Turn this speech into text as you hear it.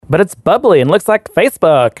but it's bubbly and looks like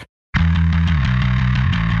Facebook.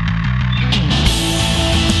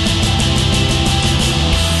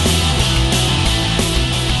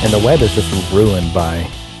 And the web is just ruined by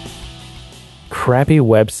crappy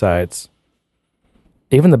websites,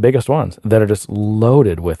 even the biggest ones that are just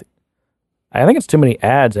loaded with. I think it's too many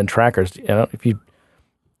ads and trackers. You know, if you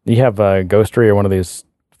have Ghostery or one of these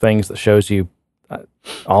things that shows you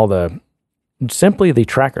simply the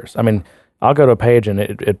trackers. I mean, I'll go to a page and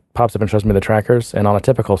it pops up and shows me the trackers. And on a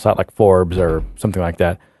typical site like Forbes or something like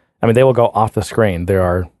that, I mean, they will go off the screen. There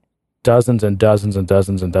are dozens and dozens and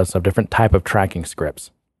dozens and dozens of different type of tracking scripts.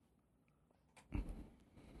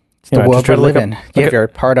 It's the world we live in. You have your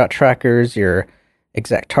Pardot trackers, your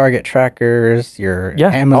exact target trackers, your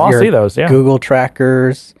Amazon, see those, Google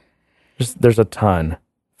trackers. There's a ton.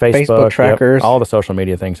 Facebook trackers. All the social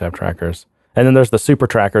media things have trackers. And then there's the super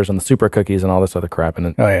trackers and the super cookies and all this other crap.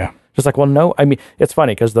 And just like, well, no, I mean, it's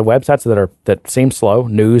funny because the websites that seem slow,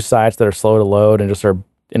 news sites that are slow to load and just are,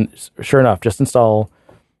 sure enough, just install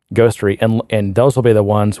Ghostery and those will be the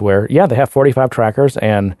ones where, they have 45 trackers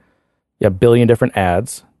and a billion different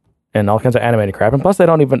ads and all kinds of animated crap. And plus they're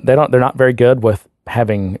not very good with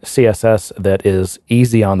having CSS that is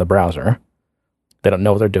easy on the browser. They don't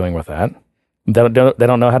know what they're doing with that. They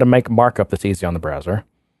don't know how to make markup that's easy on the browser.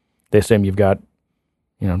 They assume you've got,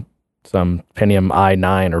 some Pentium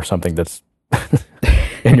i9 or something that's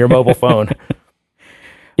in your mobile phone.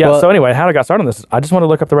 So anyway, how I got started on this is I just want to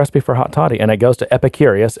look up the recipe for hot toddy, and it goes to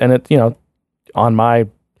Epicurious, and it, on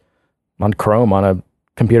Chrome on a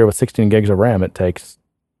computer with 16 gigs of RAM, it takes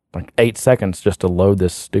like 8 seconds just to load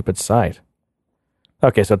this stupid site.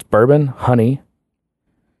 Okay, so it's bourbon, honey,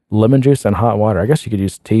 lemon juice, and hot water. I guess you could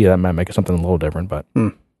use tea. That might make it something a little different, but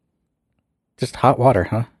just hot water,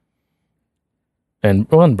 huh? And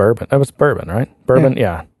bourbon. That was bourbon, right? Bourbon,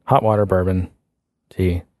 hot water, bourbon,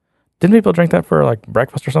 tea. Didn't people drink that for like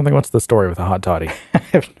breakfast or something? What's the story with a hot toddy? I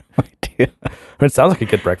have no idea. I mean, it sounds like a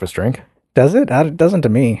good breakfast drink. Does it? It doesn't to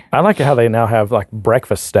me. I like how they now have like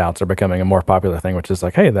breakfast stouts are becoming a more popular thing, which is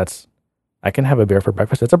like, hey, I can have a beer for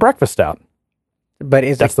breakfast. It's a breakfast stout. But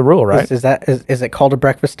that's the rule, right? Is it called a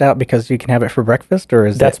breakfast stout because you can have it for breakfast, or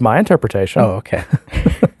is that's my interpretation? Oh, okay.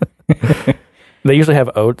 They usually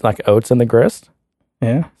have oats in the grist.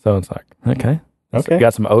 Yeah. So it's like, okay.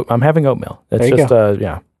 Got some oat. I'm having oatmeal. It's just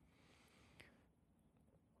Are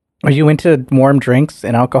you into warm drinks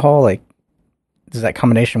and alcohol? Like, does that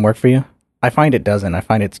combination work for you? I find it doesn't. I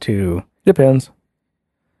find it's too... Depends.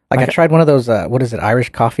 Like, I tried one of those, what is it, Irish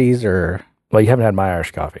coffees or... Well, you haven't had my Irish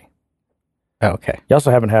coffee. Oh, okay. You also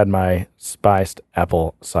haven't had my spiced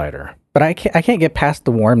apple cider. But I can't get past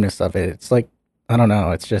the warmness of it. It's like, I don't know.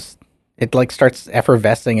 It's just... It like starts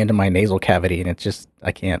effervescing into my nasal cavity, and it's just,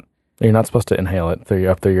 I can't. You're not supposed to inhale it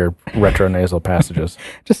up through your retronasal passages.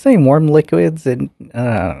 Just saying warm liquids, and I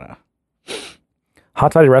don't know.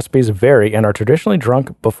 Hot toddy recipes vary and are traditionally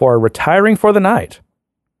drunk before retiring for the night,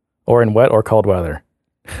 or in wet or cold weather.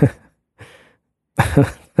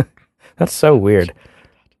 That's so weird.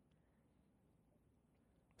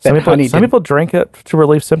 Some people drink it to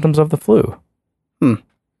relieve symptoms of the flu.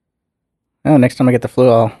 Oh, next time I get the flu,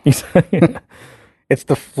 I'll... It's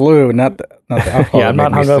the flu, not the alcohol. I'm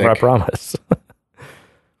not hungover, I promise.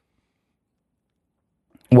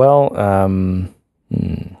 Well,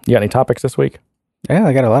 you got any topics this week? Yeah,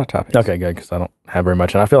 I got a lot of topics. Okay, good, because I don't have very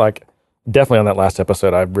much. And I feel like definitely on that last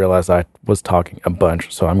episode, I realized I was talking a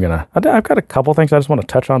bunch. So I've got a couple things I just want to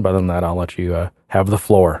touch on, but other than that, I'll let you have the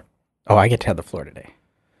floor. Oh, I get to have the floor today.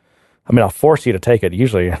 I mean, I'll force you to take it.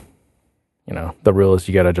 Usually, the rule is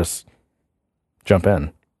you got to just jump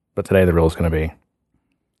in. But today the rule is going to be,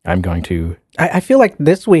 I'm going to... I feel like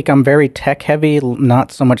this week I'm very tech heavy,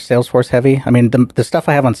 not so much Salesforce heavy. I mean, the stuff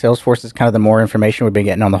I have on Salesforce is kind of the more information we've been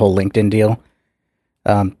getting on the whole LinkedIn deal.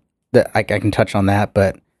 I can touch on that,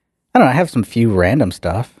 but I don't know. I have some few random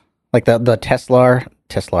stuff. Like the Tesla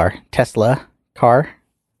car.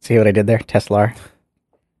 See what I did there? Tesla.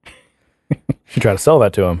 Should try to sell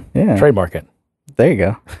that to him. Yeah. Trademark it. There you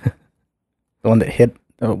go. The one that hit...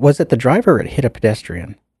 was it the driver or it hit a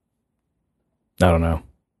pedestrian? I don't know.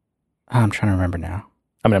 I'm trying to remember now.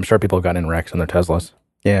 I mean, I'm sure people have gotten in wrecks in their Teslas.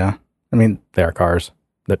 Yeah. I mean... They are cars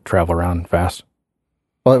that travel around fast.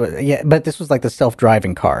 Well, yeah, but this was like the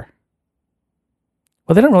self-driving car.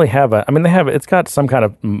 Well, they don't really have it's got some kind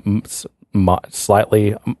of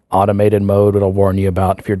slightly automated mode that'll warn you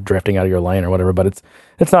about if you're drifting out of your lane or whatever, but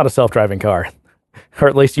it's not a self-driving car. Or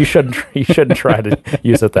at least you shouldn't try to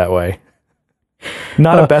use it that way.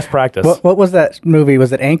 Not a best practice. What was that movie?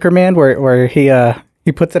 Was it Anchorman where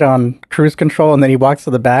he puts it on cruise control and then he walks to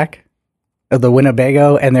the back of the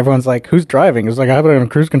Winnebago, and everyone's like, "Who's driving?" It was like, "I have it on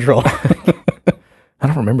cruise control." I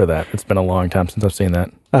don't remember that. It's been a long time since I've seen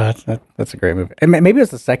that. That's a great movie. And maybe it was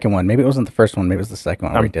the second one. Maybe it wasn't the first one. Maybe it was the second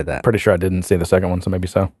one where he did that. Pretty sure I didn't see the second one, so maybe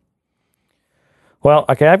so. Well,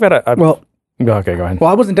 okay, I've got a... Okay, go ahead. Well,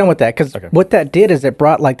 I wasn't done with that, because what that did is it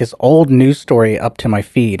brought like this old news story up to my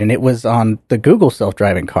feed, and it was on the Google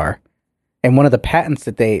self-driving car. And one of the patents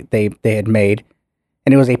that they had made,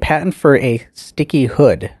 and it was a patent for a sticky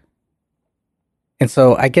hood. And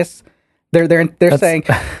so I guess... They're saying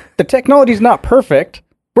the technology's not perfect.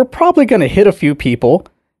 We're probably going to hit a few people.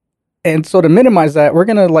 And so to minimize that, we're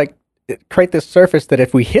going to like create this surface that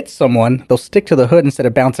if we hit someone, they'll stick to the hood instead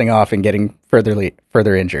of bouncing off and getting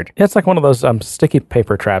further injured. Yeah, it's like one of those sticky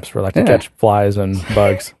paper traps for like to catch flies and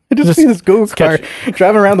bugs. I just see this Google car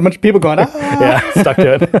driving around with a bunch of people going, ah! Yeah, stuck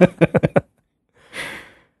to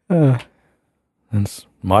it. It's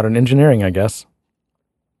modern engineering, I guess.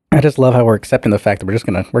 I just love how we're accepting the fact that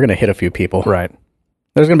we're gonna hit a few people. Right.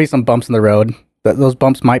 There's gonna be some bumps in the road. Those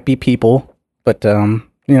bumps might be people, but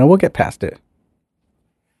we'll get past it.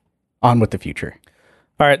 On with the future.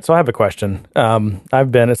 All right. So I have a question.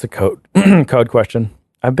 It's a code question.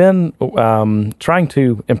 I've been trying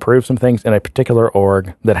to improve some things in a particular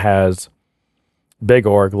org that has big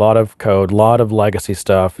org, a lot of code, a lot of legacy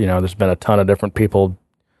stuff. There's been a ton of different people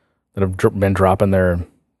that have been dropping their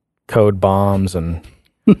code bombs and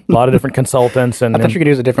a lot of different consultants. And I thought you could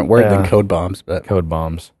use a different word than code bombs, but code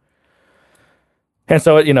bombs. And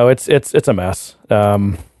so it's a mess.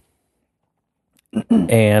 And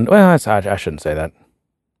I shouldn't say that.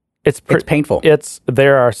 It's painful.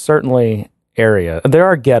 There are certainly there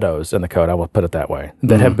are ghettos in the code. I will put it that way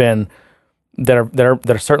that have been that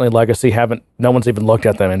are certainly legacy. No one's even looked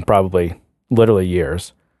at them in probably literally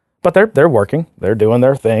years, but they're working. They're doing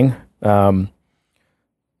their thing.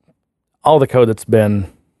 All the code that's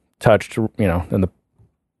been touched, in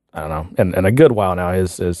a good while now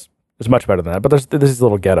is much better than that. But there's these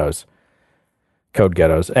little ghettos, code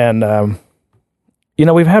ghettos, and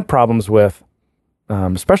we've had problems with,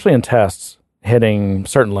 especially in tests, hitting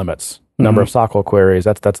certain limits, number of SOQL queries.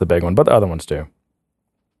 That's the big one, but the other ones too.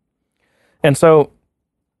 And so,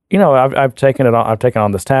 I've taken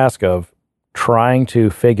on this task of trying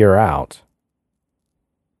to figure out,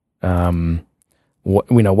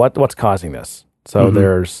 what's causing this. So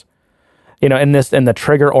there's, in the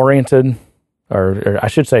trigger oriented, or I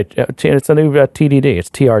should say, it's a new TDD. It's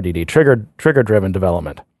TRDD, trigger driven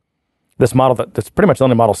development. This model that's pretty much the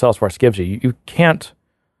only model Salesforce gives you. You can't,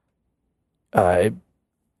 you're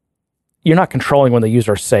not controlling when the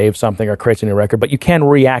user saves something or creates a new record, but you can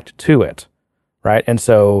react to it, right? And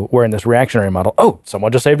so we're in this reactionary model. Oh,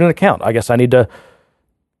 someone just saved an account. I guess I need to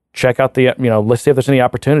check out let's see if there's any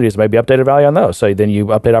opportunities, maybe updated value on those. So then you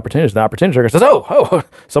update opportunities, and the opportunity trigger says, oh,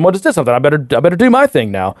 someone just did something. I better do my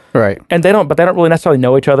thing now. Right. And they don't really necessarily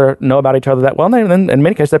know about each other that well. And in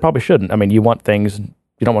many cases, they probably shouldn't. I mean, you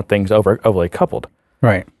don't want things overly coupled.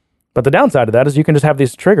 Right. But the downside of that is you can just have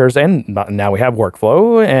these triggers, and now we have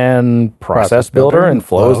workflow and process builder and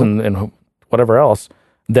flows and whatever else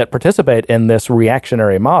that participate in this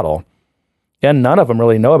reactionary model. And none of them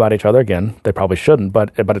really know about each other. Again, they probably shouldn't,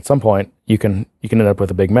 but at some point you can end up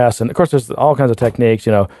with a big mess. And of course, there's all kinds of techniques,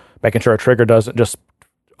 making sure a trigger doesn't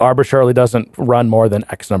arbitrarily run more than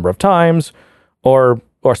X number of times, or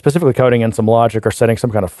specifically coding in some logic or setting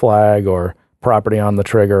some kind of flag or property on the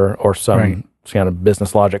trigger or some kind of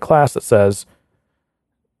business logic class that says,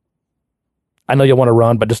 I know you'll want to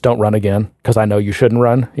run, but just don't run again because I know you shouldn't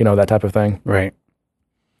run, that type of thing. Right.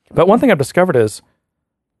 But one thing I've discovered is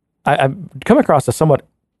I've come across a somewhat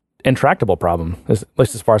intractable problem, at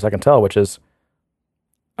least as far as I can tell, which is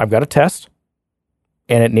I've got a test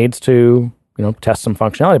and it needs to, test some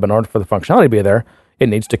functionality, but in order for the functionality to be there, it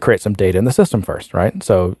needs to create some data in the system first, right?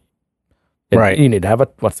 So you need to have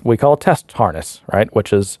what we call a test harness, right?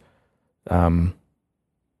 Which is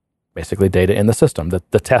basically data in the system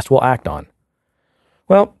that the test will act on.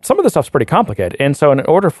 Well, some of this stuff's pretty complicated. And so in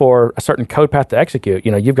order for a certain code path to execute,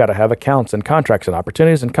 you've got to have accounts and contracts and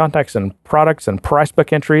opportunities and contacts and products and price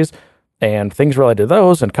book entries and things related to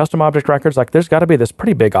those and custom object records. Like there's got to be this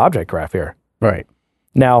pretty big object graph here. Right.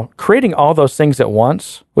 Now, creating all those things at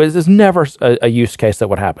once is never a use case that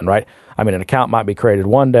would happen, right? I mean, an account might be created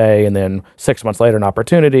one day and then 6 months later an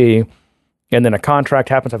opportunity, and then a contract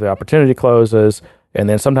happens after the opportunity closes, and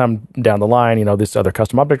then sometime down the line, these other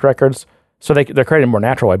custom object records. So they're created in a more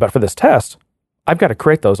natural way. But for this test, I've got to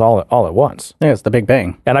create those all at once. Yeah, it's the big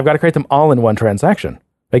bang. And I've got to create them all in one transaction.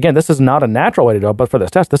 Again, this is not a natural way to do it, but for this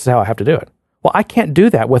test, this is how I have to do it. Well, I can't do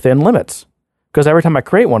that within limits because every time I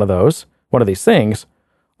create one of these things,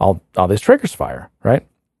 all these triggers fire, right?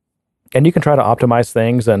 and you can try to optimize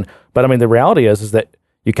things. But I mean, the reality is that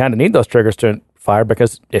you kind of need those triggers to fire,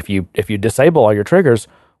 because if you disable all your triggers,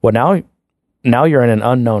 well, now you're in an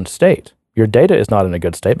unknown state. Your data is not in a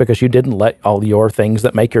good state because you didn't let all your things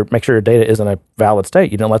that make sure your data is in a valid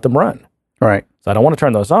state. You didn't let them run. Right. So I don't want to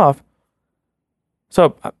turn those off.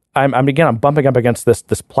 So I'm bumping up against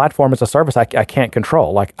this platform as a service I can't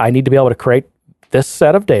control. Like, I need to be able to create this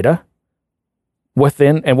set of data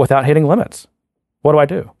within and without hitting limits. What do I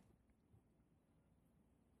do?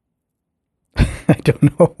 I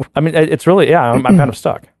don't know. I mean, it's really, I'm kind of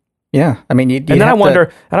stuck. Yeah. I mean, I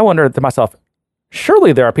wonder to myself,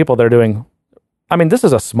 surely there are people that are doing, I mean, this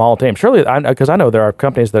is a small team. Surely, because I know there are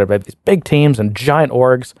companies that have these big teams and giant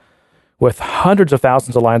orgs with hundreds of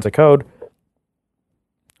thousands of lines of code.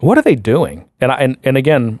 What are they doing? And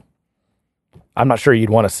again, I'm not sure you'd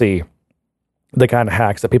want to see the kind of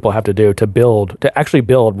hacks that people have to do to actually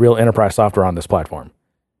build real enterprise software on this platform.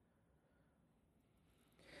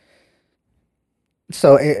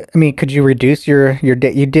 So, I mean, could you reduce your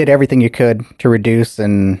data? You did everything you could to reduce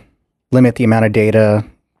and limit the amount of data,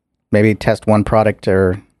 maybe test one product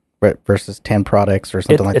versus 10 products or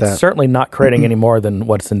something like that. It's certainly not creating any more than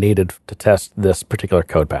what's needed to test this particular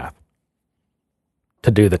code path,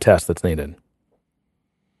 to do the test that's needed.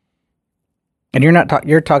 And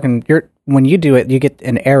when you do it, you get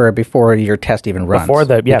an error before your test even runs. Before all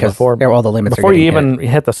the limits before you even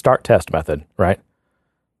hit the start test method, right?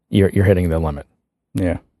 You're hitting the limit.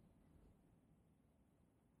 Yeah.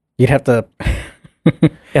 You'd have to.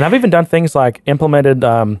 And I've even done things like implemented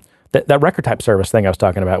that record type service thing I was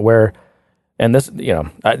talking about, where, and this,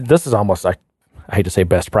 this is almost, I hate to say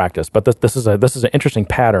best practice, but this is an interesting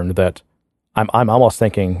pattern that I'm almost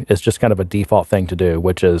thinking is just kind of a default thing to do,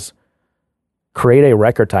 which is create a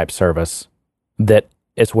record type service that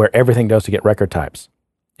is where everything goes to get record types,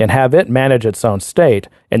 and have it manage its own state.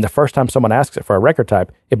 And the first time someone asks it for a record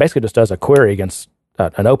type, it basically just does a query against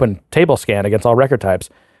an open table scan against all record types,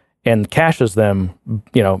 and caches them,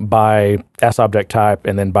 by S-object type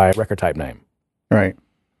and then by record type name. Right.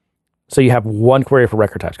 So you have one query for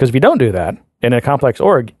record types. Because if you don't do that, in a complex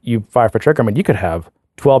org, you fire for trigger, you could have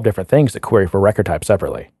 12 different things that query for record type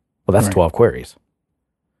separately. Well, that's 12 queries.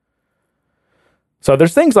 So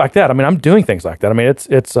there's things like that. I mean, I'm doing things like that. I mean,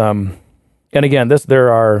 it's and again,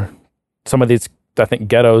 there are some of these, I think,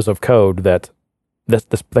 ghettos of code that this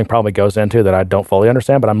thing probably goes into that I don't fully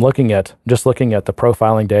understand, but I'm looking at the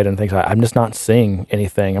profiling data and things. I'm just not seeing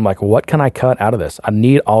anything. I'm like, what can I cut out of this? I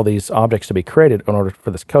need all these objects to be created in order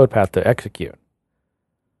for this code path to execute.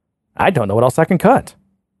 I don't know what else I can cut.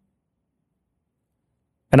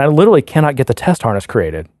 And I literally cannot get the test harness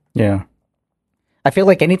created. Yeah. I feel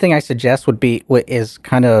like anything I suggest is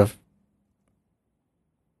kind of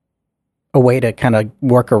a way to kind of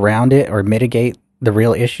work around it or mitigate the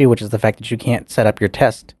real issue, which is the fact that you can't set up your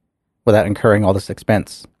test without incurring all this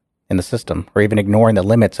expense in the system, or even ignoring the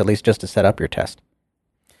limits, at least just to set up your test.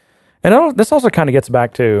 And this also kind of gets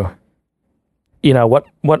back to, what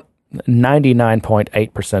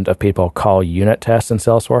 99.8% of people call unit tests in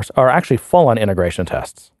Salesforce are actually full-on integration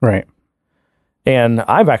tests. Right. And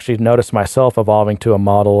I've actually noticed myself evolving to a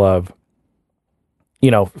model of,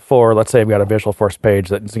 for, let's say we've got a Visualforce page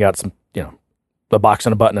that's got some, a box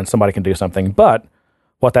and a button and somebody can do something. But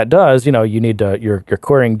what that does, you need to, you're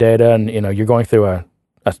querying data, and, you're going through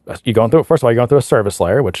first of all, you're going through a service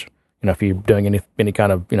layer, which, if you're doing any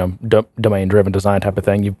kind of, domain-driven design type of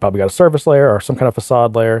thing, you've probably got a service layer or some kind of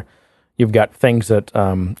facade layer. You've got things that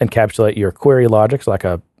encapsulate your query logics, like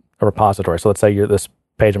a repository. So let's say this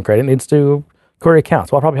page I'm creating needs to query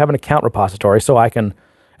accounts. Well, I'll probably have an account repository so I can,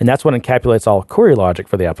 and that's what encapsulates all query logic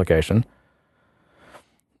for the application.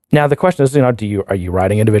 Now the question is, are you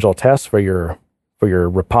writing individual tests for your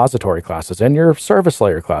repository classes and your service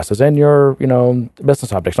layer classes and your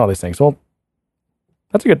business objects and all these things? Well,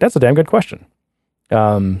 that's a damn good question.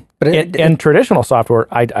 But in traditional software,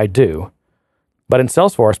 I do, but in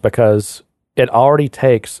Salesforce, because it already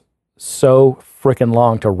takes so freaking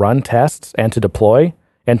long to run tests and to deploy,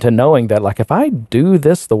 and to knowing that, like, if I do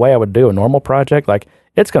this the way I would do a normal project, like,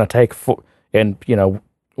 it's going to take,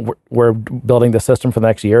 we're building the system for the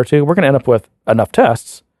next year or two, we're going to end up with enough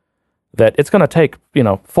tests that it's going to take,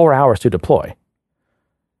 4 hours to deploy.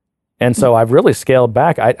 And so I've really scaled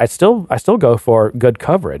back. I still go for good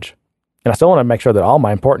coverage, and I still want to make sure that all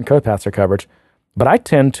my important code paths are covered. But I'm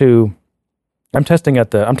testing not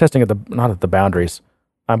at the boundaries.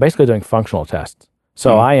 I'm basically doing functional tests.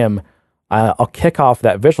 So I'll kick off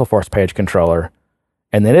that Visualforce page controller,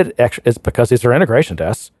 and then it's because these are integration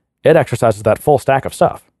tests, it exercises that full stack of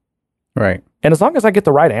stuff. Right. And as long as I get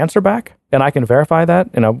the right answer back, and I can verify that,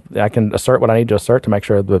 I can assert what I need to assert to make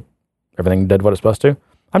sure that everything did what it's supposed to.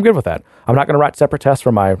 I'm good with that. I'm not going to write separate tests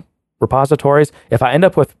for my repositories. If I end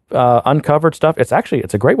up with uncovered stuff, it's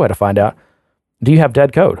a great way to find out, do you have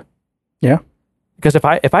dead code? Yeah. Because if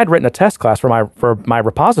I'd written a test class for my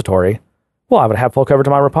repository, well, I would have full coverage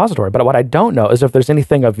of my repository. But what I don't know is if there's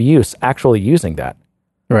anything of use actually using that.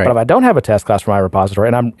 Right. But if I don't have a test class for my repository,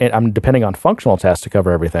 and I'm depending on functional tests to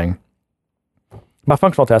cover everything. By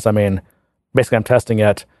functional tests, I mean basically I'm testing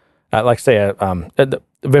it, like say the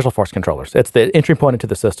Visualforce controllers. It's the entry point into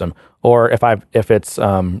the system, or if it's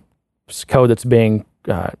code that's being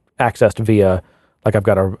accessed via, like I've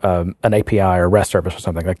got an API or REST service or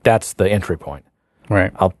something, like that's the entry point.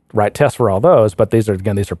 Right. I'll write tests for all those, but these are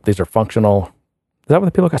functional. Is that what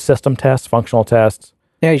the people call system tests, functional tests?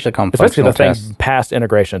 Yeah, you should call them functional tests. Thing past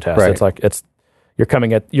integration tests. Right. It's like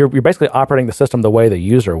you're basically operating the system the way the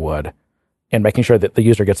user would, and making sure that the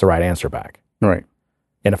user gets the right answer back. Right.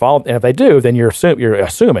 And if they do, then you're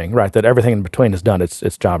assuming, right, that everything in between is done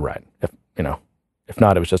its job right. If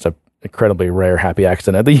not, it was just an incredibly rare happy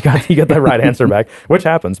accident that you get the right answer back, which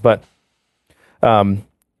happens. But when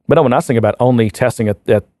I was thinking about only testing at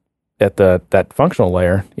that functional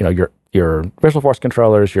layer, your Visualforce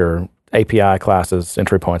controllers, your API classes,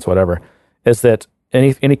 entry points, whatever, is that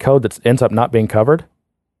any code that ends up not being covered.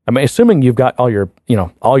 I mean, assuming you've got all your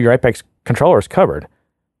Apex controllers covered,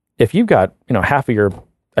 if you've got half of your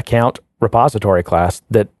account repository class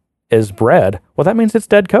that is bread, well, that means it's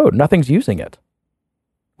dead code. Nothing's using it,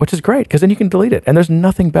 which is great because then you can delete it. And there's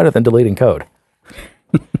nothing better than deleting code,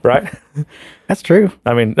 right? That's true.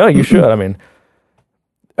 I mean, no, you should. I mean,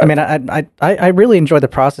 I really enjoy the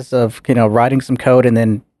process of writing some code and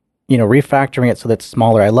then refactoring it so that's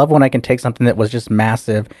smaller. I love when I can take something that was just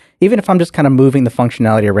massive, even if I'm just kind of moving the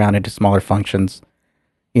functionality around into smaller functions.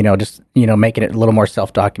 Making it a little more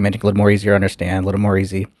self-documenting, a little more easier to understand, a little more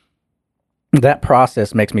easy. That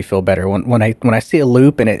process makes me feel better. When I see a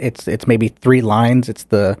loop and it's maybe 3 lines, it's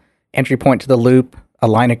the entry point to the loop, a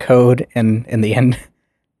line of code, and the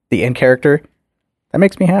end character. That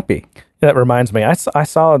makes me happy. That reminds me, I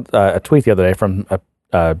saw a tweet the other day from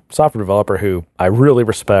a software developer who I really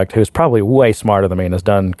respect, who's probably way smarter than me and has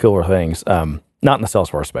done cooler things, not in the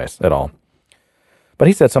Salesforce space at all. But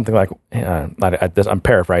he said something like, I'm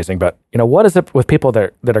paraphrasing, but what is it with people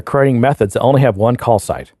that are creating methods that only have one call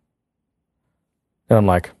site? And I'm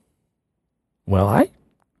like, well, I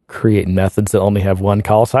create methods that only have one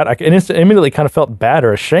call site. I immediately kind of felt bad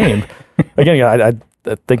or ashamed. Again, I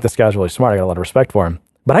think this guy's really smart. I got a lot of respect for him.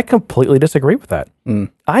 But I completely disagree with that.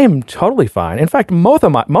 I am totally fine. In fact, most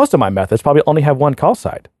of my methods probably only have one call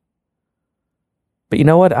site. But you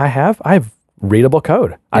know what I have? I have readable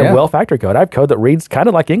code. I have well-factored code. I have code that reads kind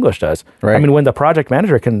of like English does. Right. I mean, when the project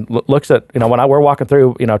manager looks at, when we're walking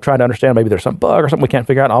through, trying to understand maybe there's some bug or something we can't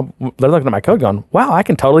figure out, they're looking at my code going, wow, I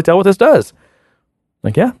can totally tell what this does.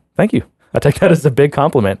 Like, yeah, thank you. I take that as a big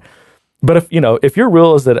compliment. But if your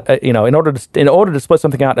rule is that, in order to split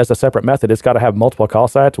something out as a separate method, it's got to have multiple call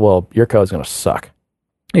sites, well, your code's going to suck.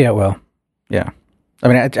 Yeah, well, yeah. I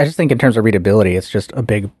mean, I just think in terms of readability, it's just a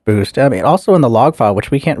big boost. I mean, also in the log file, which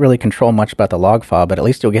we can't really control much about the log file, but at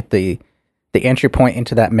least you'll get the entry point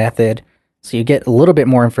into that method. So you get a little bit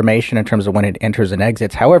more information in terms of when it enters and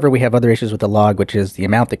exits. However, we have other issues with the log, which is the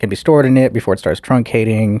amount that can be stored in it before it starts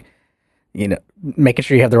truncating, making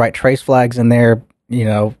sure you have the right trace flags in there,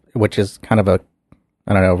 which is kind of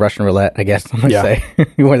Russian roulette, I guess, I'm going to say,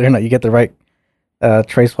 whether or not you get the right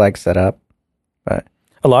trace flag set up. But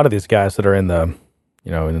a lot of these guys that are in the,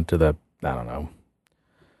 into the, I don't know,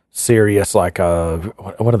 serious, like,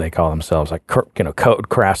 what do they call themselves? Like, code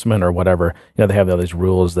craftsmen or whatever. They have all these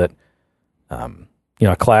rules that,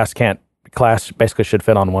 a class basically should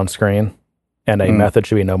fit on one screen and a method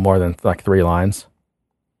should be no more than like 3 lines.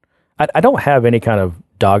 I don't have any kind of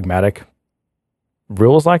dogmatic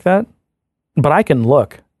rules like that, but I can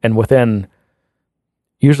look and within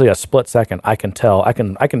usually a split second, I can tell,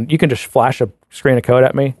 you can just flash a screen of code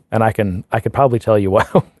at me and I could probably tell you,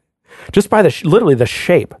 well, just by literally the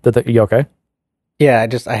shape you okay? Yeah,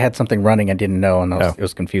 I had something running I didn't know and it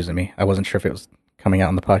was confusing me. I wasn't sure if it was coming out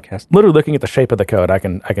on the podcast. Literally looking at the shape of the code, I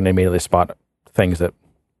can immediately spot things that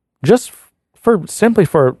just simply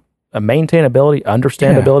for a maintainability,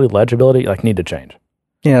 understandability, legibility, like need to change.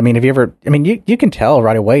 Yeah, I mean, you can tell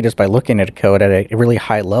right away just by looking at a code at a really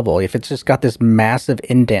high level if it's just got this massive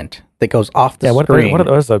indent that goes off the screen.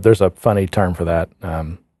 There's a funny term for that.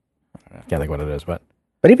 I can't think what it is, but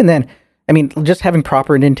even then, I mean, just having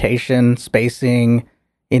proper indentation, spacing,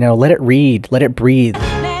 let it read, let it breathe,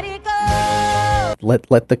 let it go,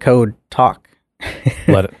 let the code talk.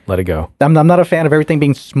 let it go. I'm not a fan of everything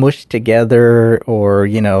being smushed together or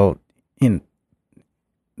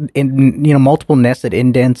in multiple nested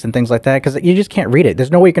indents and things like that, because you just can't read it.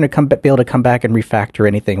 There's no way you're going to be able to come back and refactor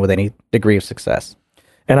anything with any degree of success.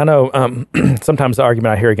 And I know sometimes the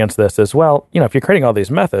argument I hear against this is, well, if you're creating all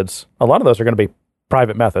these methods, a lot of those are going to be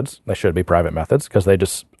private methods. They should be private methods because they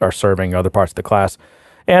just are serving other parts of the class.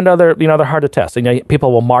 And they're hard to test.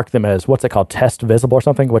 People will mark them as, what's it called, test visible or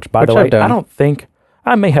something, which by the way, I don't think,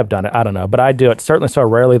 I may have done it, I don't know, but I do it certainly so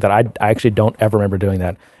rarely that I actually don't ever remember doing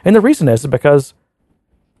that. And the reason is because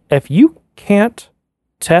if you can't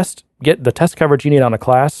get the test coverage you need on a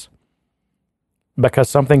class because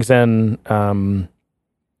something's in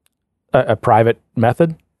a private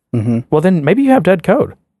method, well, then maybe you have dead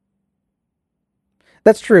code.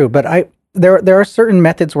 That's true, but there are certain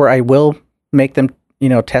methods where I will make them,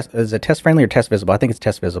 is it test friendly or test visible? I think it's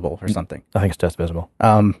test visible or something. I think it's test visible.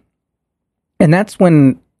 And that's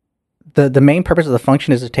when the main purpose of the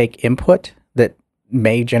function is to take input that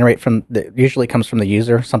may generate that usually comes from the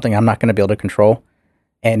user, something I'm not going to be able to control,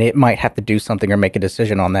 and it might have to do something or make a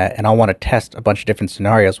decision on that, and I'll want to test a bunch of different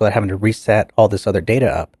scenarios without having to reset all this other data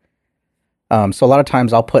up. So a lot of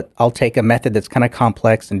times I'll take a method that's kind of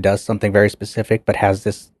complex and does something very specific, but has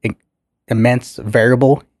this immense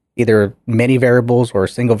variable, either many variables or a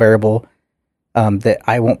single variable that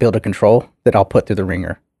I won't be able to control, that I'll put through the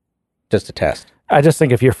ringer just to test. I just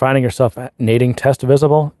think if you're finding yourself needing test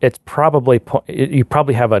visible, it's probably you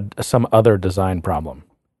probably have some other design problem.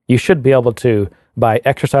 You should be able to, by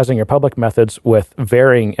exercising your public methods with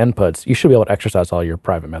varying inputs, you should be able to exercise all your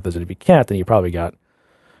private methods. And if you can't, then you probably got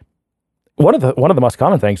one of the most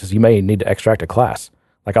common things is you may need to extract a class.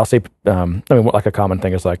 Like I'll say, like a common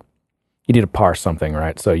thing is like you need to parse something,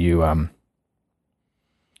 right? So you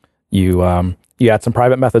add some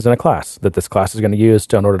private methods in a class that this class is going to use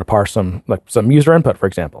in order to parse some user input, for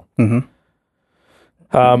example. Mm-hmm.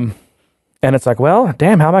 And it's like, well,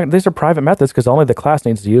 damn, these are private methods because only the class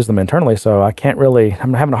needs to use them internally, so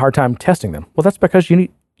I'm having a hard time testing them. Well, that's because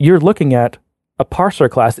you're looking at a parser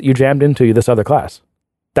class that you jammed into this other class.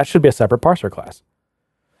 That should be a separate parser class.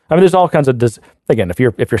 I mean, there's all kinds of again, if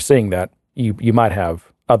you're seeing that, you might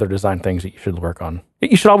have other design things that you should work on.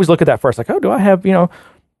 You should always look at that first, like, oh, do I have,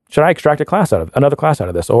 should I extract another class out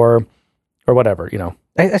of this, or whatever,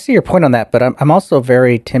 I see your point on that, but I'm also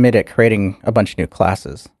very timid at creating a bunch of new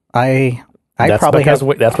classes. That's because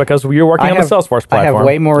you're working on the Salesforce platform. I have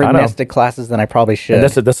way more nested classes than I probably should. And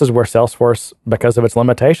this is where Salesforce, because of its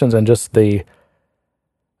limitations and just the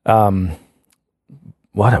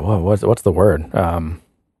what's the word?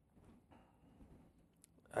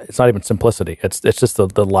 It's not even simplicity. It's just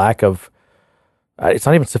the lack of. It's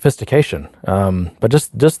not even sophistication, but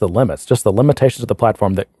just the limits, just the limitations of the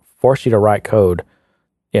platform that force you to write code,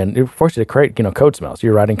 and it force you to create code smells.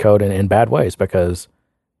 You're writing code in bad ways because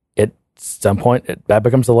at some point that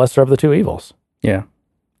becomes the lesser of the two evils. Yeah,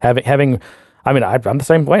 I'm the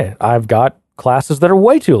same way. I've got classes that are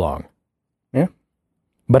way too long. Yeah,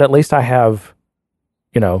 but at least I have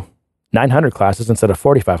 900 classes instead of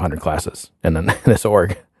 4,500 classes in this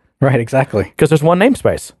org. Right, exactly. Because there's one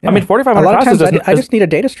namespace. Yeah. I mean, 4,500 classes. I just need a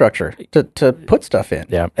data structure to put stuff in.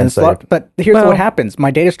 Yeah, but here's what happens: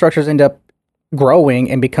 my data structures end up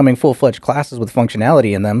growing and becoming full-fledged classes with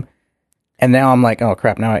functionality in them. And now I'm like, oh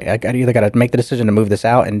crap! Now I either got to make the decision to move this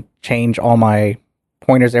out and change all my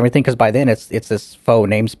pointers and everything, because by then it's this faux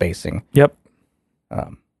namespacing. Yep.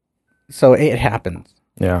 So it happens.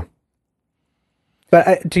 Yeah.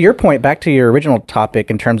 But to your point, back to your original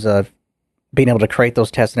topic in terms of being able to create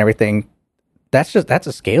those tests and everything, that's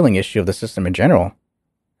a scaling issue of the system in general.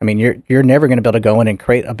 I mean, you're never going to be able to go in and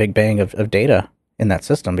create a big bang of data in that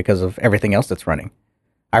system because of everything else that's running.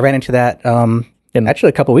 I ran into that actually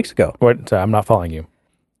a couple of weeks ago. What? I'm not following you.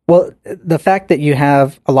 Well, the fact that you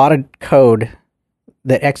have a lot of code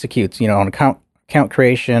that executes, on account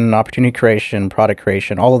creation, opportunity creation, product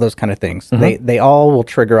creation, all of those kind of things, mm-hmm. they all will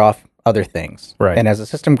trigger off other things. Right. And as the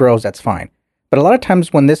system grows, that's fine. But a lot of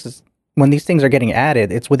times when these things are getting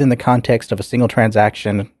added, it's within the context of a single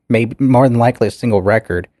transaction, maybe more than likely a single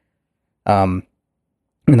record. You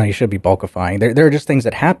should be bulkifying. There are just things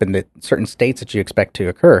that happen at certain states that you expect to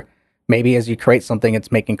occur. Maybe as you create something,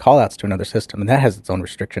 it's making callouts to another system, and that has its own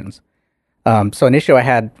restrictions. So an issue I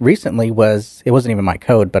had recently was, it wasn't even my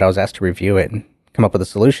code, but I was asked to review it and come up with a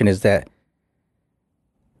solution, is that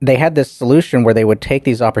they had this solution where they would take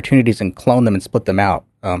these opportunities and clone them and split them out.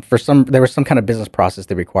 There was some kind of business process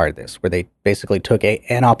that required this, where they basically took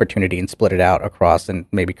an opportunity and split it out across and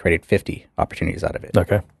maybe created 50 opportunities out of it.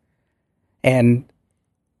 Okay. And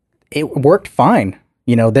it worked fine.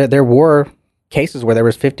 There were cases where there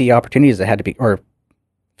was 50 opportunities that had to be, or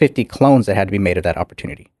 50 clones that had to be made of that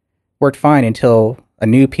opportunity. Worked fine until a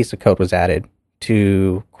new piece of code was added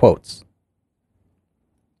to quotes.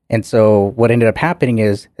 And so what ended up happening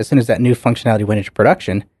is, as soon as that new functionality went into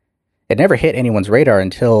production, it never hit anyone's radar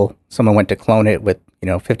until someone went to clone it with,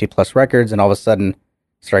 50 plus records, and all of a sudden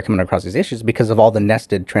started coming across these issues because of all the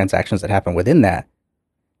nested transactions that happen within that.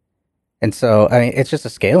 And so, it's just a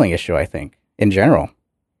scaling issue, I think, in general,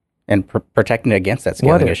 and protecting against that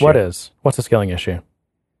scaling issue. What's the scaling issue?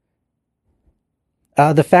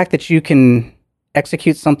 The fact that you can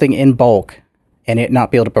execute something in bulk and it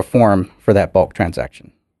not be able to perform for that bulk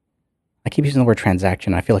transaction. I keep using the word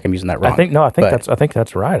transaction. I feel like I'm using that wrong. I think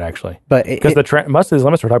that's right, actually. But because most of these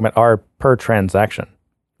limits we're talking about are per transaction,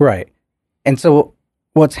 right? And so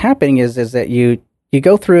what's happening is that you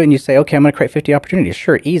go through and you say, okay, I'm going to create 50 opportunities.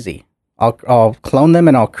 Sure, easy. I'll clone them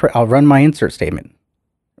and I'll run my insert statement.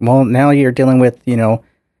 Well, now you're dealing with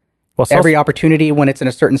every opportunity when it's in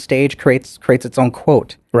a certain stage creates its own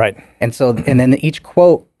quote, right? And so and then each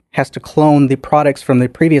quote has to clone the products from the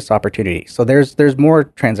previous opportunity. So there's more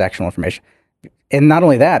transactional information. And not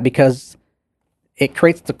only that, because it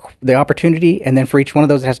creates the opportunity, and then for each one of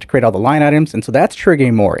those, it has to create all the line items. And so that's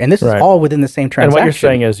triggering more. And this is all within the same transaction. And what you're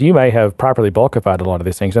saying is you may have properly bulkified a lot of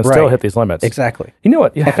these things and still hit these limits. Exactly. You know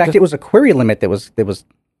what? In fact, it was a query limit that was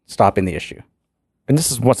stopping the issue. And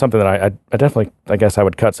this is something that I definitely, I guess I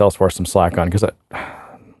would cut Salesforce some slack on, because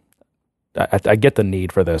I get the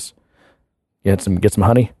need for this. You had get some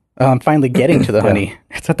honey? I'm finally getting to the honey.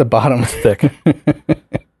 It's at the bottom. It's thick.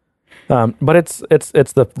 But it's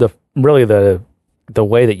the really the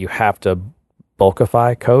way that you have to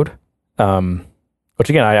bulkify code, which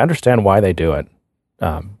again, I understand why they do it.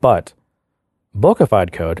 But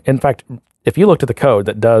bulkified code, in fact, if you looked at the code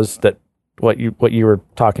that does that, what you were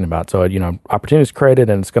talking about, so opportunities created,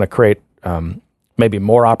 and it's going to create maybe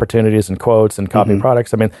more opportunities and quotes and copy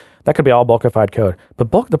products. I mean, that could be all bulkified code.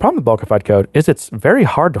 But the problem with bulkified code is it's very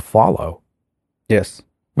hard to follow. Yes.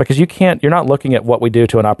 Because you're not looking at what we do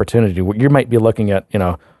to an opportunity. You might be looking at,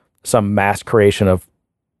 some mass creation of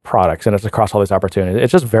products, and it's across all these opportunities.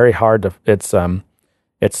 It's just very hard to,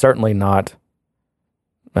 it's certainly not,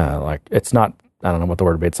 it's not, I don't know what the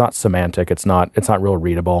word would be. It's not semantic. It's not real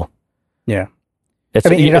readable. Yeah. It's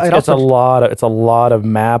a lot of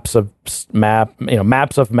maps of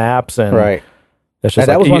maps, and right. It's just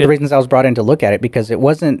that was one of the reasons I was brought in to look at it, because it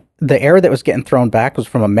wasn't the error that was getting thrown back was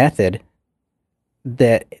from a method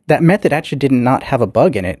that method actually did not have a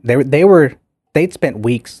bug in it. They'd spent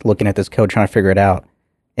weeks looking at this code trying to figure it out.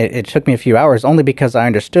 It took me a few hours only because I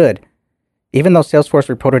understood, even though Salesforce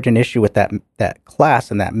reported an issue with that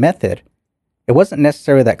class and that method, it wasn't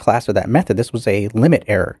necessarily that class or that method. This was a limit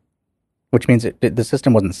error, which means the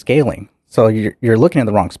system wasn't scaling. So you're looking at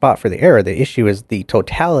the wrong spot for the error. The issue is the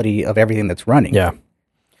totality of everything that's running. Yeah.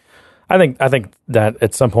 I think that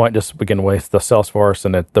at some point, just begin with the Salesforce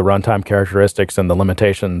and the runtime characteristics and the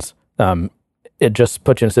limitations, it just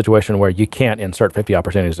puts you in a situation where you can't insert 50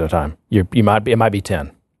 opportunities at a time. It might be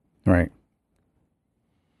 10. Right.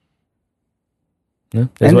 Yeah,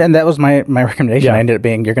 and that was my recommendation. Yeah. I ended up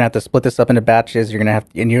being, you're going to have to split this up into batches. You're going to have,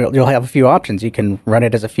 and you'll have a few options. You can run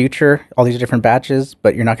it as a future, all these different batches,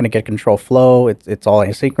 but you're not going to get control flow. It's all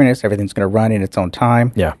asynchronous. Everything's going to run in its own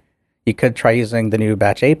time. Yeah. You could try using the new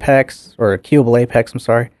batch Apex or Queuable Apex,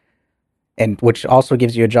 and which also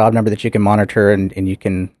gives you a job number that you can monitor, and you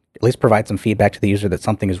can at least provide some feedback to the user that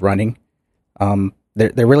something is running.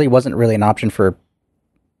 There really wasn't really an option for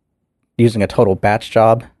using a total batch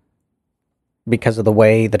job because of the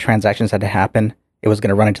way the transactions had to happen. It was going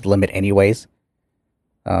to run into the limit anyways.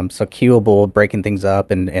 So Queuable, breaking things up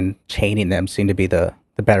and chaining them seemed to be the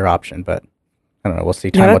better option, but I don't know. We'll see.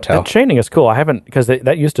 Time will tell. That chaining is cool. I haven't, because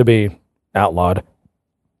that used to be outlawed,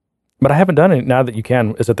 but I haven't done it now that you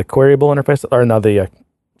can. Is it the queryable interface or no, the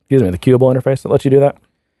queuable interface that lets you do that?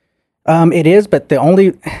 It is, but the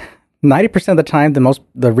only 90% of the time,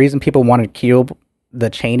 the reason people wanted the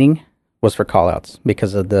chaining was for callouts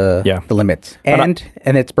because of the limits, and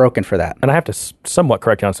it's broken for that. And I have to somewhat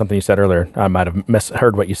correct you on something you said earlier. I might have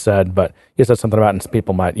misheard what you said, but you said something about, and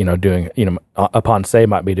people might, upon say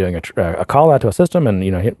might be doing a call out to a system, and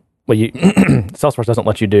Salesforce doesn't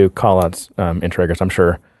let you do call outs in triggers. I'm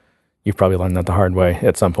sure you've probably learned that the hard way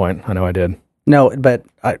at some point. I know I did. No, but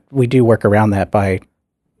we do work around that by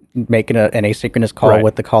making an asynchronous call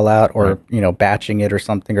with the call out, or batching it or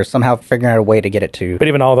something, or somehow figuring out a way to get it to. But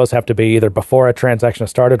even all of those have to be either before a transaction is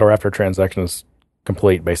started or after a transaction is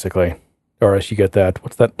complete, basically. Or else you get that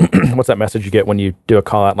what's that message you get when you do a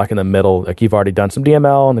call out, like in the middle, like you've already done some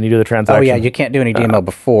DML and then you do the transaction. Oh yeah, you can't do any DML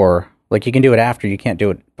before. Like you can do it after, you can't do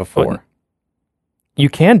it before. You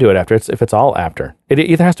can do it after if it's all after. It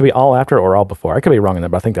either has to be all after or all before. I could be wrong in that,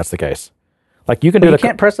 but I think that's the case. Like you can you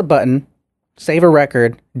can't press a button save a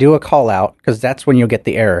record, do a call out, because that's when you'll get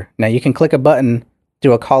the error. Now you can click a button,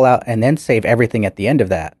 do a call out, and then save everything at the end of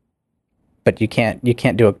that. But you can't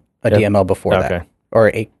do a DML before that, or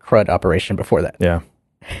a CRUD operation before that. Yeah.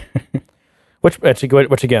 Which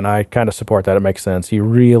again, I kind of support that. It makes sense. You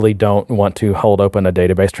really don't want to hold open a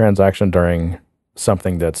database transaction during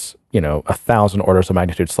something that's 1,000 orders of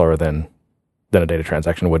magnitude slower than a data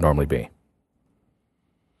transaction would normally be.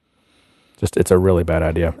 It's a really bad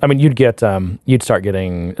idea. I mean, you'd start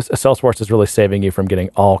getting, Salesforce is really saving you from getting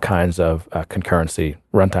all kinds of runtime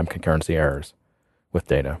concurrency errors with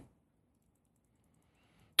data.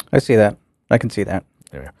 I see that. I can see that.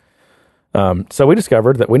 Anyway. So we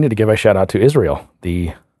discovered that we need to give a shout out to Israel,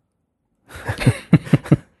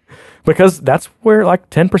 because that's where like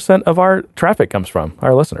 10% of our traffic comes from.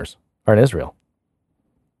 Our listeners are in Israel.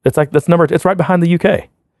 It's like it's right behind the UK.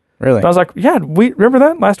 Really? And I was like, yeah, we remember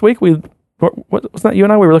that last week. Wasn't that you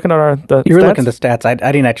and I? We were looking at the You were looking at the stats. I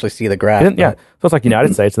didn't actually see the graph. Yeah. So it's like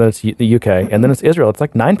United States, and then it's the UK, and then it's Israel. It's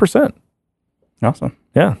like 9%. Awesome.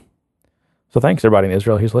 Yeah. So thanks everybody in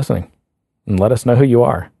Israel who's listening, and let us know who you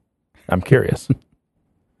are. I'm curious.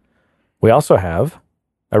 We also have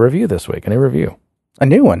a review this week, a new review. A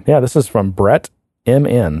new one? Yeah, this is from Brett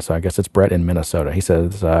MN. So I guess it's Brett in Minnesota. He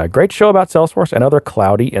says, great show about Salesforce and other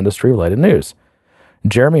cloudy industry-related news.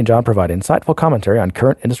 Jeremy and John provide insightful commentary on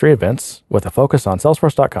current industry events with a focus on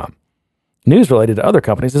Salesforce.com. News related to other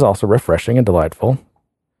companies is also refreshing and delightful.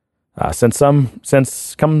 Since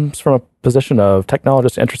comes from a position of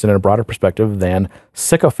technologists interested in a broader perspective than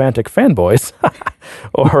sycophantic fanboys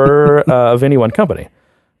or of any one company.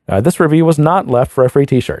 This review was not left for a free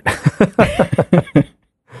t-shirt.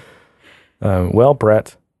 Well,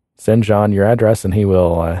 Brett, send John your address and he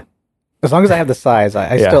will... as long as I have the size,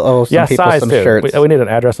 I still owe some people some too. shirts. We need an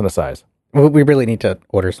address and a size. We really need to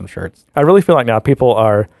order some shirts. I really feel like now people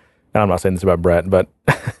are... And I'm not saying this about Brett, but...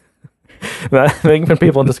 I think when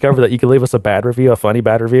people discover that you can leave us a bad review, a funny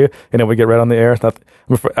bad review, and then we get read on the air.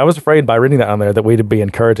 I was afraid by reading that on there that we'd be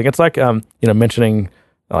encouraging. It's like mentioning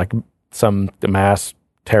like some mass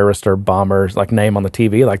terrorist or bomber's like name on the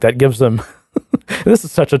TV. Like that gives them. This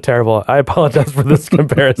is such a terrible. I apologize for this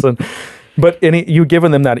comparison, but you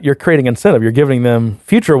giving them that, you're creating incentive. You're giving them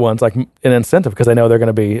future ones like an incentive because they know they're going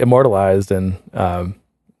to be immortalized and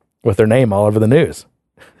with their name all over the news.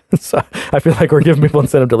 So I feel like we're giving people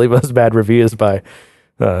incentive to leave us bad reviews by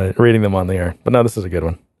reading them on the air. But no, this is a good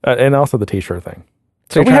one. And also the t-shirt thing.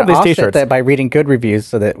 So we have these t-shirts that by reading good reviews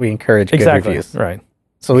so that we encourage good reviews. Right.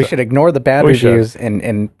 So we should ignore the bad reviews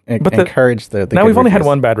and encourage the now we've only had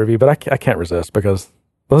one bad review, but I can't resist because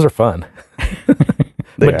those are fun.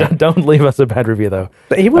 But don't leave us a bad review though.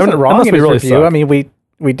 He wasn't wrong in his review. Suck. I mean,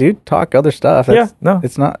 we do talk other stuff.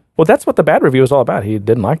 It's not. Well, that's what the bad review is all about. He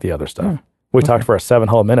didn't like the other stuff. Yeah. We talked for 7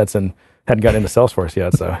 whole minutes and hadn't gotten into Salesforce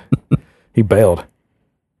yet, so he bailed.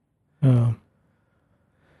 I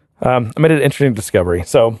made an interesting discovery.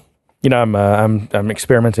 So, I'm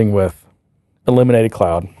experimenting with Illuminated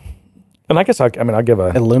Cloud, and I guess I'll give a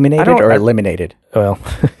illuminated or eliminated. Well,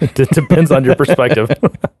 it depends on your perspective. All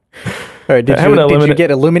right, did you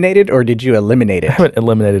get illuminated or did you eliminate it? I haven't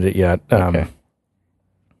eliminated it yet. Okay.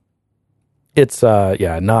 It's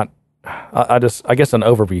not. I guess an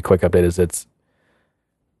overview quick update is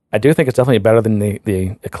I do think it's definitely better than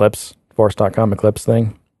the Eclipse Force.com Eclipse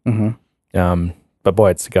thing. Mm-hmm. But boy,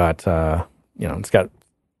 it's got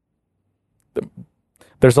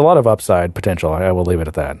there's a lot of upside potential. I will leave it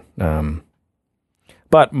at that.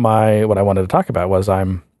 But what I wanted to talk about was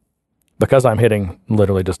because I'm hitting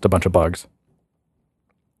literally just a bunch of bugs,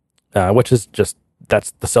 which is that's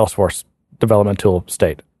the Salesforce development tool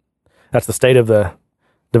state. That's the state of the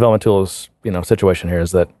development tools, situation here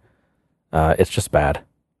is that it's just bad.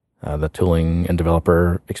 The tooling and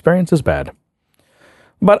developer experience is bad.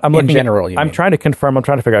 But I'm looking in general. I'm trying to confirm. I'm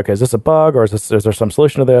trying to figure out, okay, is this a bug or is there some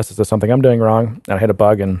solution to this? Is this something I'm doing wrong? And I hit a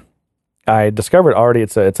bug, and I discovered already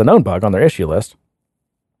it's a known bug on their issue list.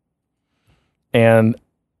 And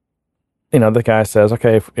the guy says,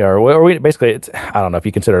 okay, basically I don't know if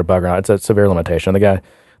you consider it a bug or not. It's a severe limitation. The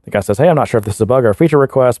guy says, hey, I'm not sure if this is a bug or a feature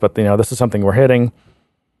request, but this is something we're hitting.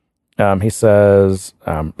 He says,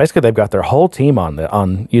 basically they've got their whole team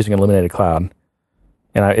on using Illuminated Cloud,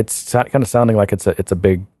 and it's kind of sounding like it's a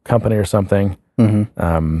big company or something.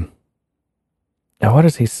 Mm-hmm. Now what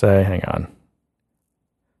does he say? Hang on.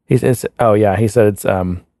 He said it's I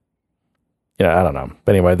don't know,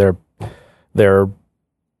 but anyway, their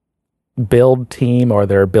build team or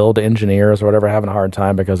their build engineers or whatever having a hard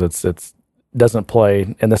time because it's doesn't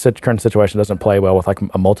play in the current situation, doesn't play well with like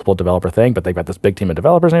a multiple developer thing, but they've got this big team of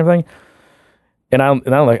developers and everything. And I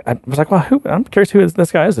was like, well, I'm curious who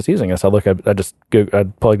this guy is that's using this. I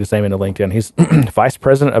plugged his name into LinkedIn. He's vice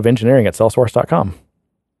president of engineering at Salesforce.com.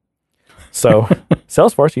 So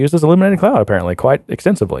Salesforce uses Illuminated Cloud apparently quite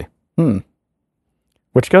extensively.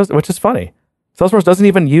 Which is funny. Salesforce don't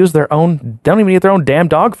even use their own damn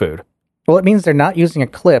dog food. Well, it means they're not using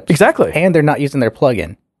Eclipse. Exactly. And they're not using their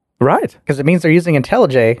plugin. Right. Because it means they're using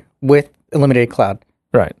IntelliJ with Illuminated Cloud.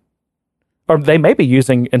 Right. Or they may be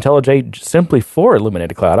using IntelliJ simply for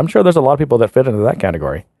Illuminated Cloud. I'm sure there's a lot of people that fit into that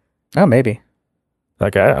category. Oh, maybe.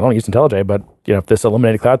 Like, I don't use IntelliJ, but if this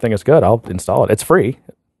Illuminated Cloud thing is good, I'll install it. It's free,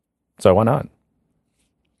 so why not?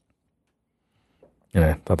 Yeah,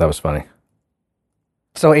 I thought that was funny.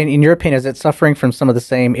 So in your opinion, is it suffering from some of the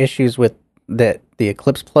same issues with that the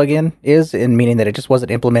Eclipse plugin is, in meaning that it just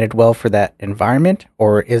wasn't implemented well for that environment?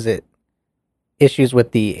 Or is it issues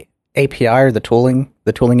with the API or the tooling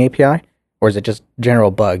API? Or is it just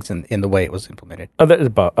general bugs in the way it was implemented? Oh, that is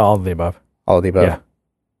all of the above. All of the above. Yeah.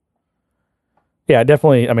 Yeah,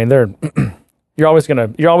 definitely. I mean, you're always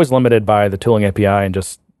limited by the tooling API and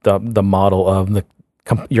just the model of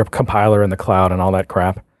your compiler in the cloud and all that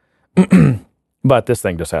crap. But this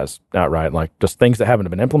thing just has outright, like, just things that haven't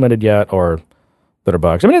been implemented yet or that are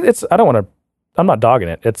bugs. I mean, I'm not dogging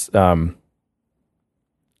it. It's, I'm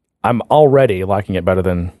already liking it better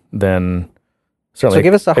than certainly. So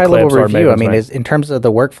give us a high level review. I mean, is in terms of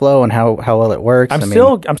the workflow and how well it works. I'm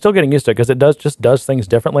still getting used to it because it does things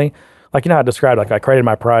differently. Like, I described, like, I created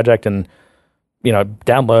my project and,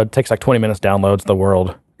 takes like 20 minutes, downloads the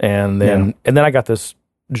world. And then I got this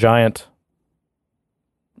giant,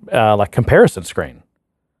 like, comparison screen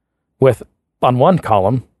with, on one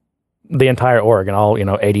column, the entire org and all,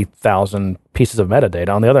 80,000 pieces of metadata.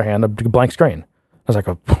 On the other hand, a blank screen. I was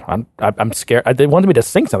like, I'm scared. They wanted me to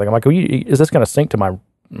sync something. I'm like, is this going to sync to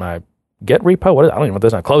my Git repo? What is it? I don't even know what this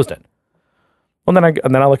is. I closed it. Well, then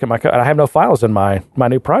I look at my code, and I have no files in my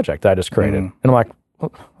new project that I just created. And I'm like,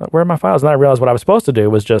 well, where are my files? And then I realized what I was supposed to do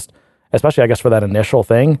was just, especially I guess for that initial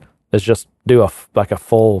thing, is just do a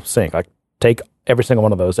full sync. Like, take every single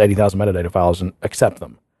one of those 80,000 metadata files and accept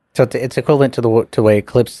them. So it's equivalent to the way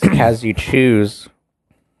Eclipse has you choose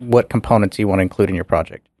what components you want to include in your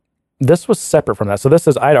project. This was separate from that. So this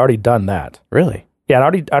is, I'd already done that. Really? Yeah,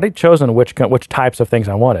 I'd already chosen which types of things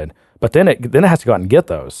I wanted. But then it has to go out and get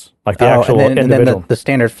those, like the actual individual. And then the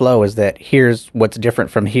standard flow is that here's what's different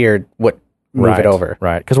from here. Move it over.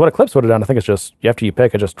 Right. Because what Eclipse would have done, I think it's just after you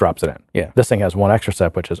pick, it just drops it in. Yeah. This thing has one extra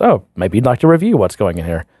step, which is, maybe you'd like to review what's going in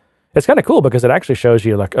here. It's kind of cool because it actually shows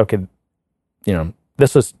you, like, okay, you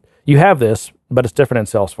have this, but it's different in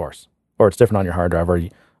Salesforce, or it's different on your hard drive,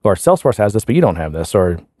 or Salesforce has this, but you don't have this,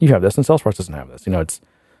 or you have this and Salesforce doesn't have this. It's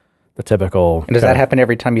the typical. And does that happen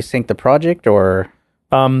every time you sync the project, or?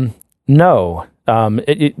 No.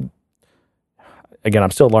 Again,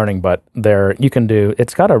 I'm still learning, but you can do.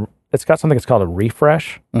 It's got something that's called a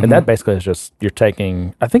refresh, and that basically is just you're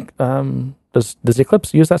taking. I think does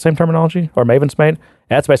Eclipse use that same terminology, or Maven's Mate?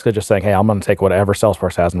 That's basically just saying, hey, I'm going to take whatever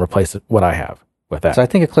Salesforce has and replace what I have with that. So I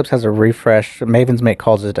think Eclipse has a refresh. Maven's Mate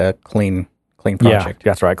calls it a clean project.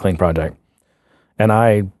 Yeah, that's right, clean project. And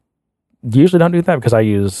I usually don't do that because I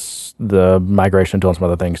use the migration tool and some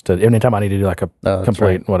other things to anytime I need to do like a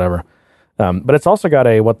complete whatever. But it's also got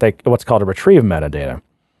what's called a retrieve metadata,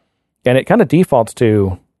 and it kind of defaults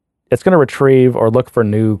to it's going to retrieve or look for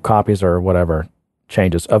new copies or whatever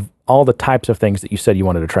changes of all the types of things that you said you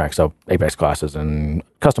wanted to track. So Apex classes and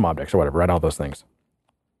custom objects or whatever, right? All those things.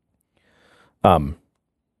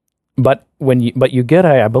 But you get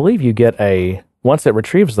I believe you get once it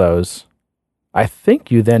retrieves those, I think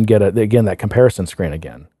you then get that comparison screen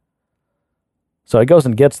again. So it goes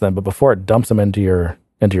and gets them, but before it dumps them into your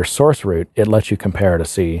source root, it lets you compare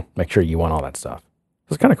to make sure you want all that stuff.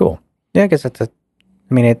 It's kind of cool. Yeah, I guess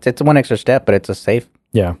it's one extra step, but it's a safe.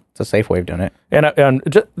 Yeah, it's a safe way of doing it. And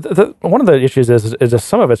just one of the issues is just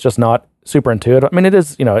some of it's just not super intuitive. I mean, it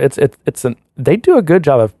is. They do a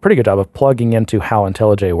pretty good job of plugging into how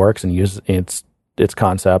IntelliJ works and use its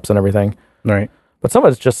concepts and everything. Right. But some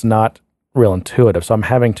of it's just not real intuitive. So I'm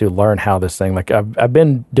having to learn how this thing. Like I've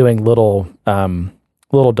been doing little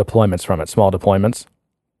deployments from it, small deployments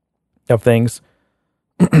of things,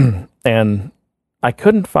 and I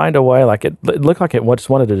couldn't find a way. Like it looked like it just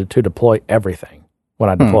wanted to deploy everything when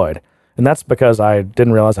I deployed. And that's because I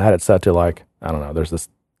didn't realize I had it set to like, I don't know, there's this,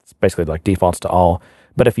 it's basically like defaults to all.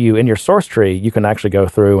 But if you, in your source tree, you can actually go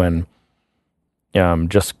through and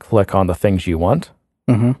just click on the things you want,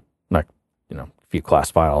 like, a few class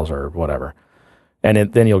files or whatever.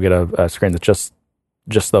 And then you'll get a screen that's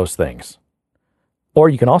just those things. Or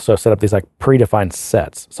you can also set up these like predefined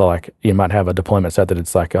sets. So like you might have a deployment set that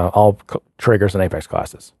it's like all triggers and Apex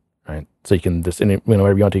classes, right? So you can just,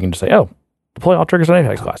 whenever you want to, you can just say, oh, deploy all triggers and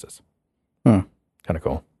Apex classes. Kind of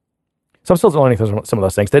cool. So I'm still learning some of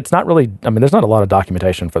those things. It's not really, there's not a lot of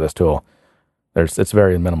documentation for this tool. It's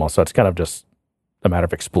very minimal. So it's kind of just a matter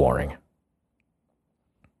of exploring.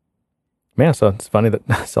 Man, so it's funny that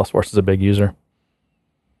Salesforce is a big user.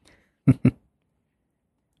 What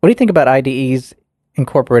do you think about IDEs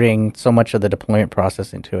incorporating so much of the deployment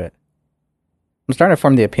process into it? I'm starting to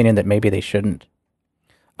form the opinion that maybe they shouldn't.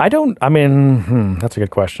 That's a good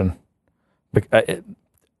question.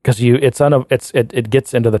 Because it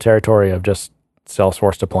gets into the territory of just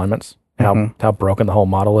Salesforce deployments, how broken the whole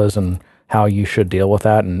model is, and how you should deal with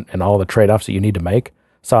that, and all the trade-offs that you need to make.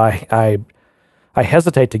 So I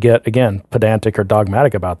hesitate to get, again, pedantic or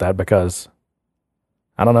dogmatic about that, because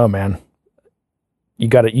I don't know, man. You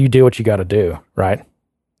do what you got to do, right?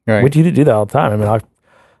 Right. Would you do that all the time? I'll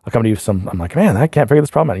come to you I'm like, man, I can't figure this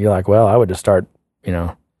problem out. And you're like, well, I would just start,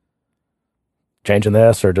 changing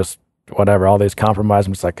this or just whatever, all these compromises.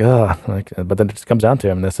 I'm just like, but then it just comes down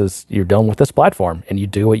to, you're dealing with this platform and you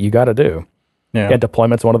do what you got to do. Yeah. And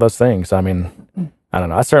deployment's one of those things. I don't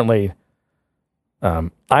know. I certainly,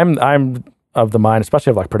 I'm of the mind, especially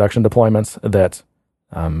of like production deployments, that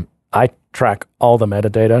I track all the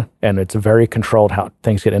metadata, and it's very controlled how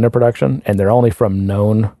things get into production, and they're only from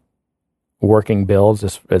known working builds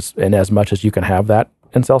as much as you can have that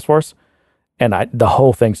in Salesforce. And the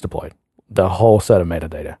whole thing's deployed, the whole set of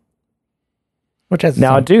metadata. Which has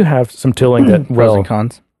I do have some tooling that pros and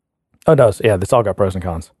cons. Oh, it does. Yeah, it's all got pros and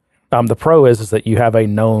cons. The pro is that you have a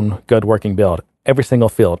known good working build. Every single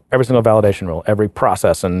field, every single validation rule, every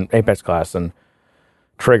process and Apex class and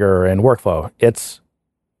trigger and workflow.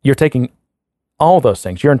 You're taking all those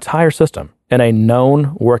things, your entire system, in a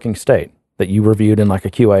known working state that you reviewed in like a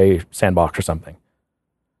QA sandbox or something.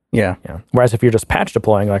 Yeah. Whereas if you're just patch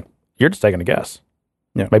deploying, like you're just taking a guess.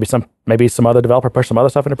 Yeah. Maybe some other developer pushed some other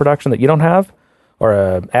stuff into production that you don't have, or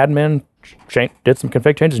a admin did some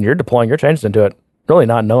config changes and you're deploying your changes into it, really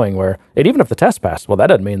not knowing where it. Even if the test passed, well, that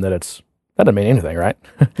doesn't mean anything, right?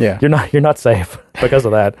 Yeah. You're not safe because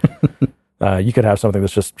of that. You could have something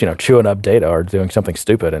that's just chewing up data or doing something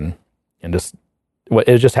stupid and just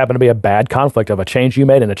it just happened to be a bad conflict of a change you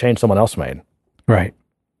made and a change someone else made. Right.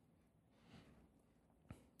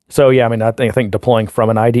 So yeah, I think deploying from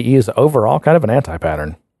an IDE is overall kind of an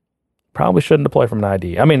anti-pattern. Probably shouldn't deploy from an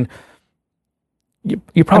IDE.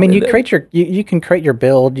 You probably. You can create your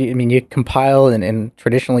build. You compile and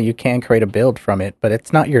traditionally you can create a build from it, but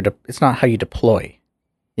it's not it's not how you deploy.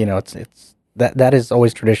 It's that has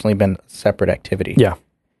always traditionally been a separate activity. Yeah.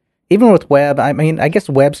 Even with web, I guess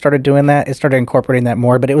web started doing that. It started incorporating that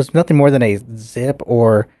more, but it was nothing more than a zip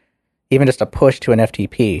or even just a push to an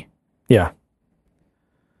FTP. Yeah.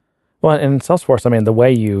 Well, in Salesforce,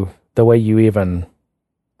 the way you even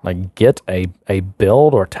like get a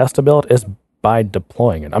build or test a build is by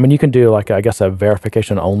deploying it. You can do like, I guess, a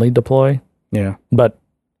verification only deploy. Yeah. But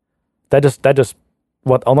I don't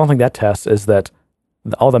think that tests is that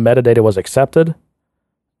all the metadata was accepted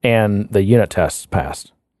and the unit tests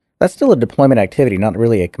passed. That's still a deployment activity, not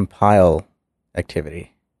really a compile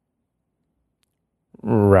activity.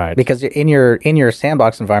 Right. Because in your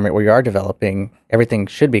sandbox environment where you are developing, everything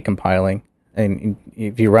should be compiling. And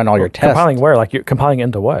if you run all your tests. Compiling where? Like you're compiling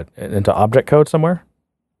into what? Into object code somewhere?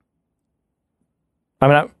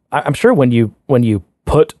 I'm sure when you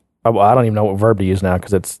put, I don't even know what verb to use now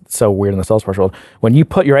because it's so weird in the Salesforce world. When you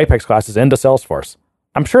put your Apex classes into Salesforce,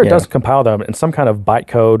 I'm sure it does compile them in some kind of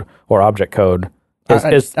bytecode or object code.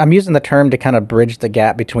 I'm using the term to kind of bridge the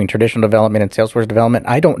gap between traditional development and Salesforce development.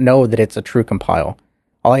 I don't know that it's a true compile.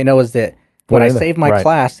 All I know is that when I save my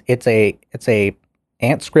class, it's a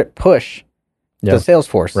Ant script push to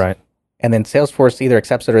Salesforce. Right. And then Salesforce either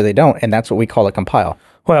accepts it or they don't, and that's what we call a compile.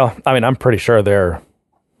 Well, I'm pretty sure they're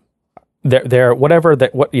whatever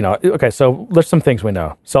that okay, so there's some things we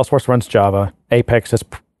know. Salesforce runs Java.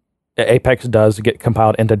 Apex does get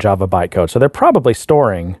compiled into Java bytecode. So they're probably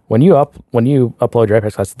storing when you upload your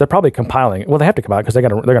Apex class, they're probably compiling. Well, they have to compile it because they're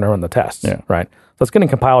gonna run the tests, right? So it's getting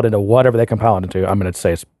compiled into whatever they compile it into. I'm gonna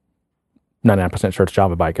say it's 99% sure it's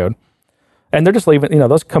Java bytecode, and they're just leaving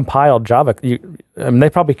those compiled Java. They're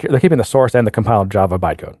keeping the source and the compiled Java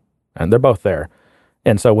bytecode, and they're both there.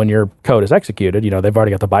 And so when your code is executed, they've already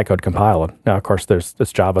got the bytecode compiled. Now, of course,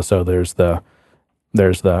 it's Java, so there's the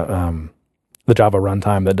Java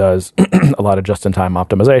runtime that does a lot of just-in-time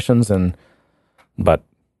optimizations, but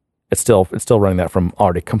it's still running that from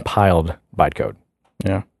already compiled bytecode.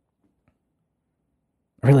 Yeah.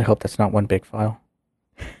 I really hope that's not one big file.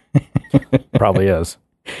 Probably is.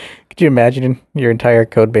 Could you imagine your entire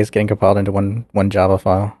code base getting compiled into one Java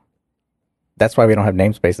file? That's why we don't have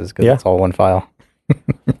namespaces, because it's all one file.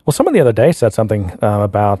 Well, someone the other day said something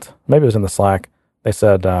about, maybe it was in the Slack, they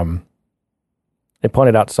said, they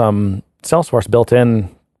pointed out some Salesforce built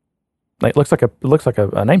in, it looks like a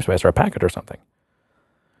namespace or a packet or something.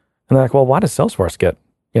 And they're like, well, why does Salesforce get,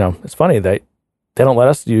 it's funny, they don't let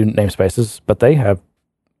us use namespaces, but they have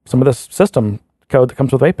some of this system code that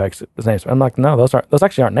comes with Apex is names. I'm like, no, those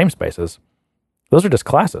actually aren't namespaces. Those are just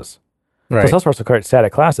classes. Right. So Salesforce will create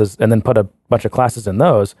static classes and then put a bunch of classes in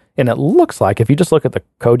those. And it looks like, if you just look at the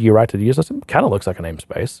code you write to the user, it kind of looks like a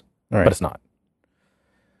namespace, but it's not.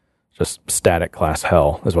 Just static class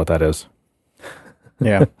hell is what that is.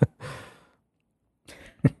 Yeah.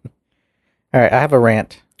 All right, I have a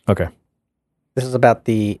rant. Okay. This is about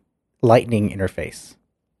the Lightning interface.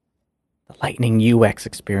 The Lightning UX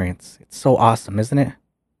experience. It's so awesome, isn't it?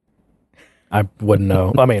 I wouldn't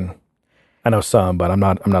know. I mean, I know some, but I'm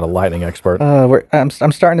not a Lightning expert. I'm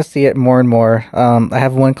starting to see it more and more. I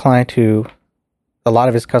have one client who, a lot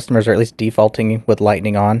of his customers are at least defaulting with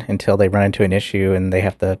Lightning on until they run into an issue and they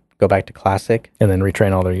have to go back to Classic. And then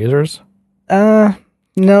retrain all their users?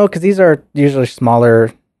 No, because these are usually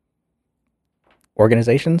smaller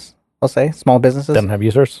organizations, I'll say, small businesses. They don't have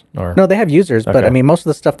users? Or? No, they have users, okay. But I mean, most of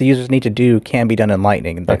the stuff the users need to do can be done in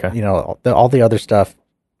Lightning. Okay. All the other stuff,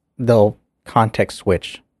 they'll context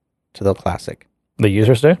switch to the Classic. The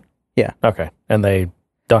users do? Yeah. Okay. And they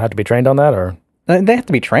don't have to be trained on that, or? They have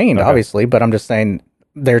to be trained, obviously, but I'm just saying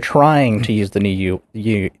they're trying to use the new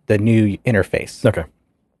interface. Okay.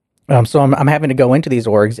 So I'm having to go into these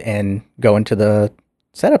orgs and go into the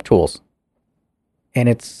setup tools,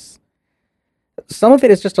 and some of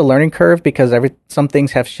it is just a learning curve because some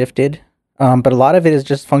things have shifted, but a lot of it is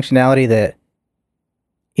just functionality that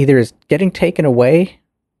either is getting taken away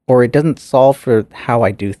or it doesn't solve for how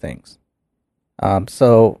I do things.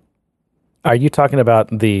 So, are you talking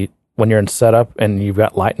about when you're in setup and you've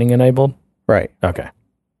got Lightning enabled? Right. Okay.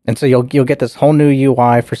 And so you'll get this whole new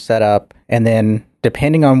UI for setup, and then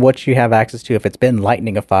depending on what you have access to, if it's been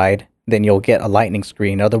Lightningified, then you'll get a Lightning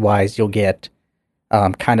screen. Otherwise, you'll get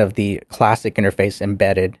kind of the Classic interface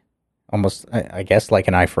embedded, almost, I guess, like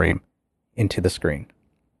an iframe into the screen,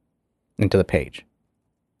 into the page.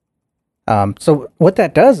 So what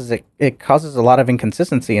that does is it causes a lot of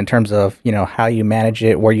inconsistency in terms of, how you manage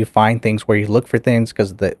it, where you find things, where you look for things,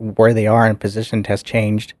 because where they are and positioned has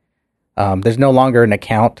changed. There's no longer an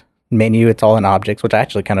account menu. It's all in objects, which I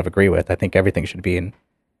actually kind of agree with. I think everything should be in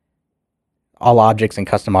all objects, and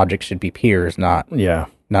custom objects should be peers, not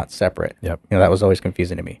separate. Yep. That was always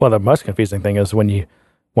confusing to me. Well, the most confusing thing is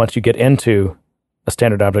once you get into a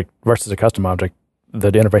standard object versus a custom object,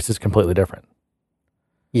 the interface is completely different.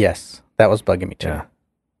 Yes, that was bugging me too.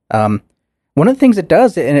 Yeah. One of the things it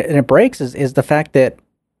does, and it breaks, is the fact that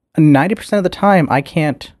 90% of the time I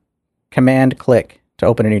can't command click to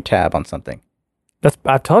open a new tab on something. We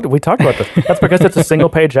talked about this. That's because it's a single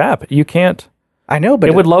page app. You can't. I know, but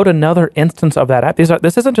it would load another instance of that app.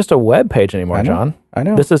 This isn't just a web page anymore, John. I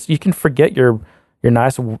know. You can forget your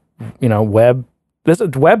nice, web.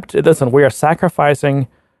 Listen, we are sacrificing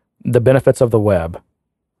the benefits of the web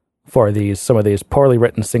for some of these poorly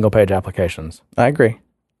written single page applications. I agree.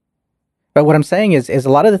 But what I'm saying is a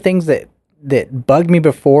lot of the things that bugged me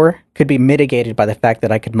before could be mitigated by the fact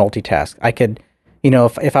that I could multitask. I could,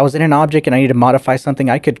 if I was in an object and I need to modify something,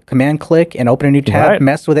 I could command click and open a new tab,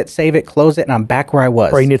 mess with it, save it, close it, and I'm back where I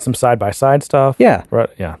was. Or you need some side-by-side stuff. Yeah. Right.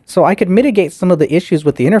 Yeah. So I could mitigate some of the issues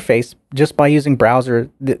with the interface just by using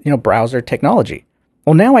browser technology.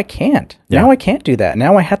 Well, now I can't. Yeah. Now I can't do that.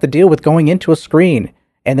 Now I have to deal with going into a screen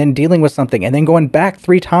and then dealing with something and then going back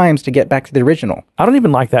 3 times to get back to the original. I don't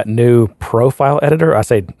even like that new profile editor. I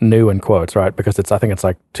say new in quotes, right? Because I think it's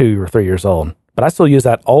like 2 or 3 years old. But I still use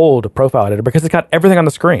that old profile editor because it's got everything on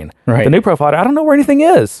the screen. Right. The new profile editor, I don't know where anything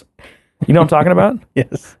is. You know what I'm talking about?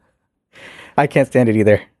 Yes. I can't stand it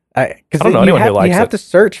either. I don't know anyone who likes it. You have to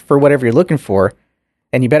search for whatever you're looking for,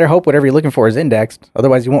 and you better hope whatever you're looking for is indexed.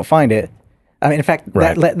 Otherwise, you won't find it. I mean, in fact,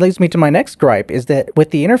 that leads me to my next gripe, is that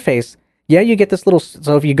with the interface, you get this little...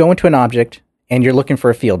 So if you go into an object and you're looking for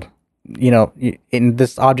a field, and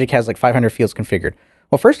this object has like 500 fields configured.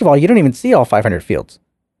 Well, first of all, you don't even see all 500 fields.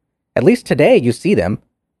 At least today, you see them.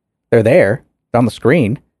 They're there. They're on the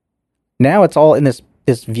screen. Now it's all in this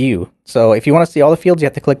view. So if you want to see all the fields, you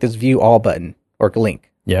have to click this View All button or link.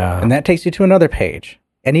 Yeah. And that takes you to another page.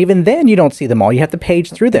 And even then, you don't see them all. You have to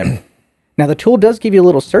page through them. Now, the tool does give you a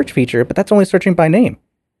little search feature, but that's only searching by name.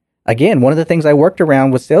 Again, one of the things I worked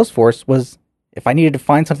around with Salesforce was if I needed to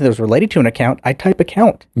find something that was related to an account, I type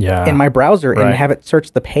account in my browser and have it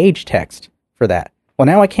search the page text for that. Well,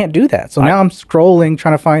 now I can't do that. So now I'm scrolling,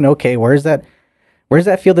 trying to find, okay, where's that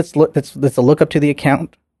field that's a lookup to the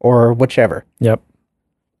account or whichever. Yep.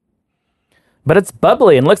 But it's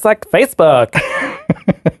bubbly and looks like Facebook.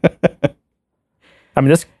 I mean,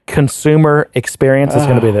 this consumer experience is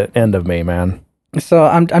going to be the end of me, man. So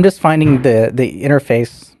I'm just finding the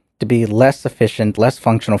interface to be less efficient, less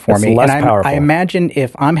functional for me. Less powerful. I imagine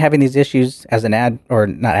if I'm having these issues as an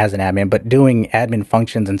not as an admin, but doing admin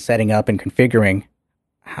functions and setting up and configuring,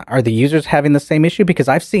 are the users having the same issue? Because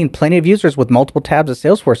I've seen plenty of users with multiple tabs of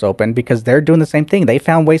Salesforce open because they're doing the same thing. They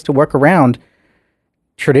found ways to work around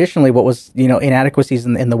traditionally what was, inadequacies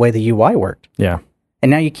in the way the UI worked. Yeah.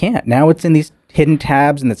 And now you can't. Now it's in these hidden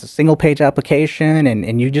tabs and it's a single page application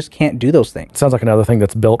and you just can't do those things. Sounds like another thing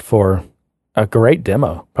that's built for a great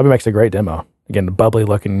demo. Probably makes a great demo. Again, the bubbly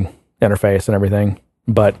looking interface and everything.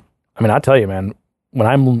 But I mean, I tell you, man, when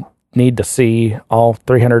I need to see all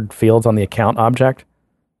 300 fields on the account object,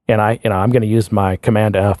 and I'm going to use my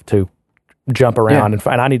Command F to jump around,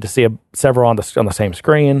 and I need to see several on the same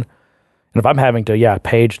screen. And if I'm having to,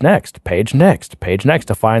 page next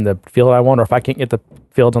to find the field I want, or if I can't get the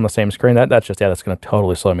fields on the same screen, that's going to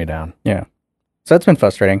totally slow me down. Yeah. So that's been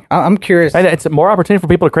frustrating. I'm curious. And it's more opportunity for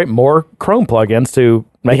people to create more Chrome plugins to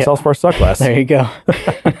make Salesforce suck less. There you go.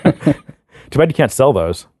 Too bad you can't sell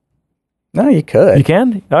those. No, you could. You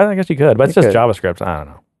can? I guess you could, but it's just JavaScript. I don't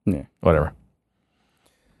know. Yeah. Whatever.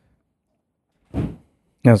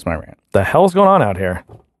 That's my rant. The hell's going on out here?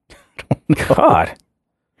 God.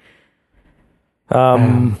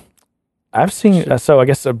 I've seen, so I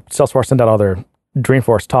guess Salesforce sent out all their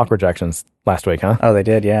Dreamforce talk rejections last week, huh? Oh, they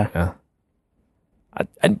did, yeah. Yeah.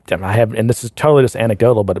 I have, and this is totally just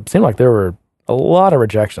anecdotal, but it seemed like there were a lot of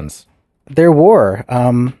rejections. There were.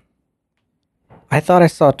 I thought I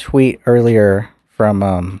saw a tweet earlier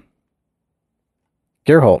from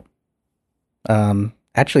Gerholt.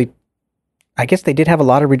 Actually, I guess they did have a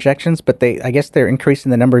lot of rejections, but I guess they're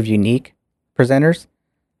increasing the number of unique presenters.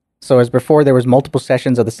 So as before, there was multiple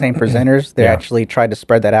sessions of the same presenters. They actually tried to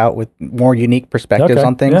spread that out with more unique perspectives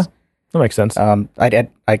on things. Yeah. That makes sense.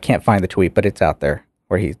 I can't find the tweet, but it's out there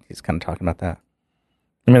where he's kind of talking about that.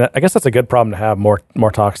 I mean, I guess that's a good problem to have more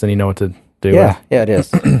talks than you know what to do. Yeah, it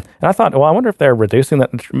is. And I thought, well, I wonder if they're reducing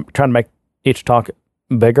that, trying to make each talk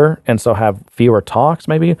bigger, and so have fewer talks,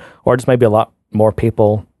 maybe, or just maybe a lot more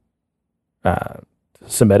people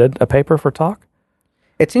submitted a paper for talk.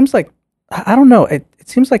 It seems like, I don't know. It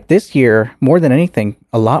seems like this year, more than anything,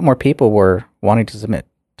 a lot more people were wanting to submit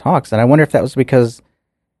talks, and I wonder if that was because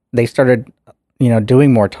they started,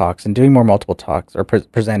 doing more talks and doing more multiple talks or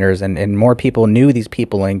presenters, and more people knew these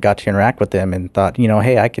people and got to interact with them and thought,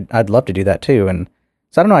 hey, I'd love to do that too. And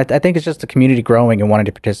so I don't know. I think it's just the community growing and wanting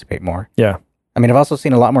to participate more. Yeah. I mean, I've also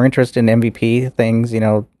seen a lot more interest in MVP things,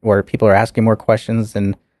 where people are asking more questions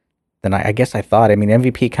than I guess I thought. I mean,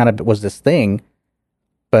 MVP kind of was this thing,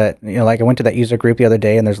 but like I went to that user group the other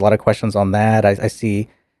day and there's a lot of questions on that. I see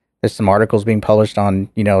there's some articles being published on,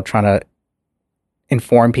 trying to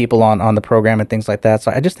inform people on the program and things like that.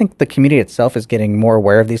 So I just think the community itself is getting more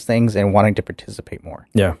aware of these things and wanting to participate more.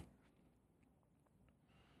 Yeah.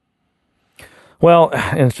 Well,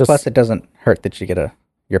 and it's just... Plus, it doesn't hurt that you get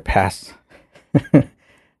your pass. You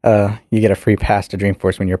get a free pass to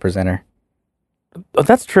Dreamforce when you're a presenter.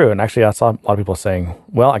 That's true. And actually, I saw a lot of people saying,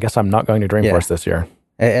 well, I guess I'm not going to Dreamforce this year.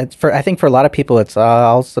 I think for a lot of people, it's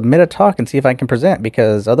I'll submit a talk and see if I can present,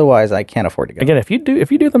 because otherwise I can't afford to go. Again, if you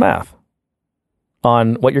do the math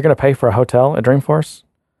on what you're going to pay for a hotel at Dreamforce,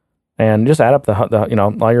 and just add up the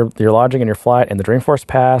all your lodging and your flight and the Dreamforce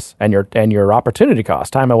pass and your opportunity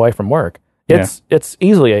cost, time away from work, it's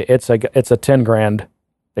easily it's a $10,000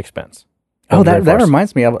 expense. Oh, that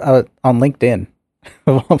reminds me of on LinkedIn,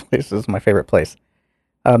 of all places, my favorite place.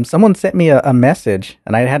 Someone sent me a message,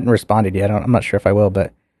 and I hadn't responded yet. I'm not sure if I will,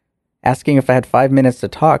 but asking if I had 5 minutes to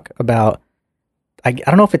talk about, I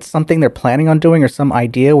don't know if it's something they're planning on doing or some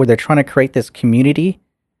idea where they're trying to create this community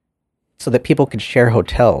so that people could share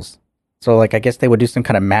hotels. So, like, I guess they would do some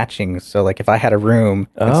kind of matching. So, like, if I had a room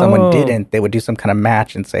and someone didn't, they would do some kind of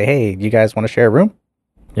match and say, hey, you guys want to share a room?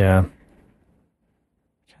 Yeah.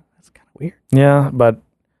 That's kind of weird. Yeah, but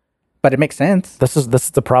it makes sense. This is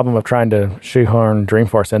the problem of trying to shoehorn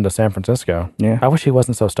Dreamforce into San Francisco. Yeah. I wish he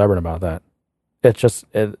wasn't so stubborn about that. It's just,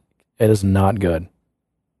 it is not good.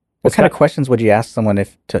 What kind of questions would you ask someone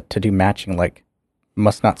to do matching? Like,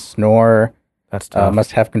 must not snore. That's tough.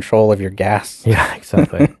 Must have control of your gas. Yeah,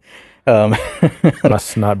 exactly.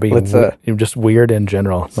 Must not be just weird in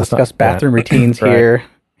general. Let's discuss bathroom routines here.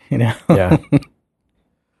 Yeah.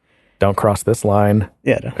 don't cross this line.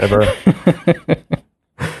 Yeah. Ever.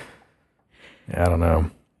 I don't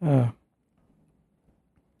know.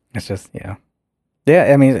 It's just, yeah.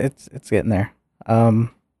 I mean, it's getting there.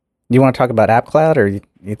 You want to talk about App Cloud, or you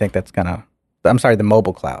think that's kind of? I'm sorry, the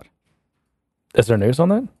mobile cloud. Is there news on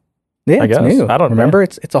that? Yeah, it's new. I don't remember.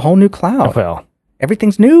 It's a whole new cloud. Well,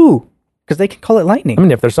 everything's new because they can call it Lightning. I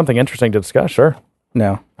mean, if there's something interesting to discuss, sure.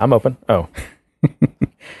 No, I'm open. Oh,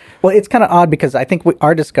 well, it's kind of odd because I think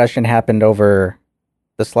our discussion happened over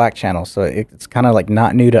the Slack channel, so it's kind of like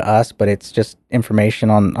not new to us, but it's just information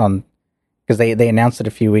on because they announced it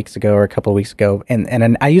a few weeks ago or a couple of weeks ago,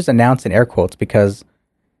 and I use announce in air quotes because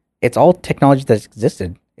it's all technology that's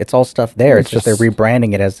existed. It's all stuff there. It's just they're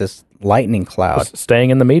rebranding it as this Lightning cloud,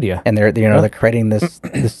 staying in the media, and they're creating this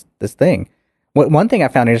this thing. One thing I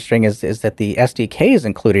found interesting is that the SDK is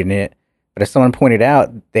included in it. But as someone pointed out,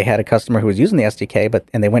 they had a customer who was using the SDK,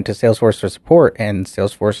 and they went to Salesforce for support, and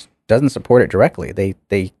Salesforce doesn't support it directly.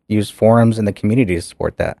 They use forums in the community to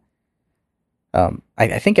support that.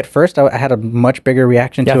 I think at first I had a much bigger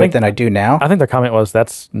reaction to it than I do now. I think the comment was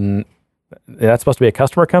that's supposed to be a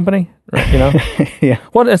customer company, you know? Yeah.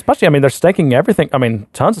 Well, especially, I mean, they're staking everything. I mean,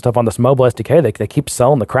 tons of stuff on this mobile SDK. They keep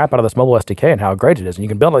selling the crap out of this mobile SDK and how great it is. And you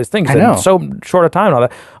can build all these things in so short a time and all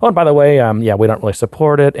that. Oh, and by the way, we don't really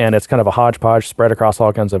support it. And it's kind of a hodgepodge spread across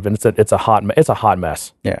all kinds of, it's a hot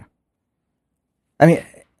mess. Yeah. I mean,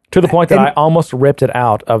 to the point that I almost ripped it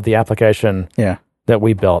out of the application that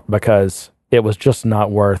we built because it was just not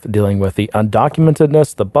worth dealing with the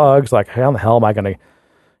undocumentedness, the bugs. Like, how the hell am I going to,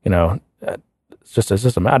 you know, it's just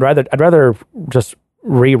I'd rather just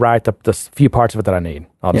rewrite the few parts of it that I need.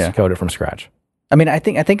 I'll just code it from scratch. I mean, I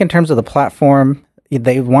think in terms of the platform,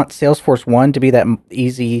 they want Salesforce One to be that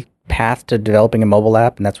easy path to developing a mobile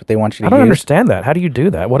app, and that's what they want you to use. I don't understand that. How do you do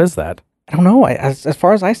that? What is that? I don't know. As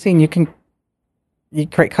far as I've seen, you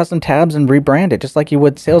create custom tabs and rebrand it just like you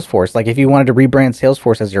would Salesforce. Like if you wanted to rebrand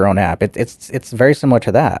Salesforce as your own app, it's very similar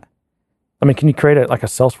to that. I mean, can you create like a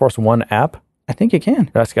Salesforce One app? I think you can.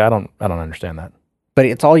 I don't understand that. But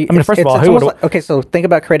it's all. I mean, first of all, okay. So think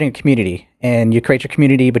about creating a community, and you create your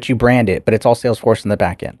community, but you brand it, but it's all Salesforce in the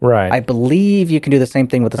back end. Right. I believe you can do the same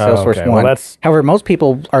thing with the Salesforce One. Well, however, most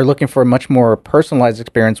people are looking for a much more personalized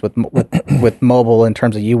experience with mobile in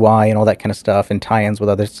terms of UI and all that kind of stuff, and tie-ins with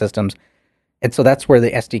other systems, and so that's where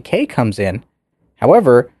the SDK comes in.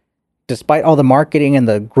 However, despite all the marketing and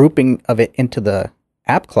the grouping of it into the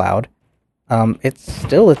App Cloud, it's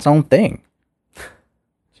still its own thing.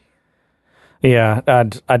 Yeah,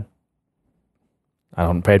 I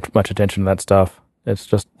don't pay much attention to that stuff. It's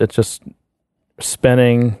just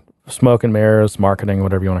spinning, smoke and mirrors, marketing,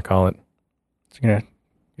 whatever you want to call it. So you're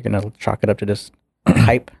gonna chalk it up to just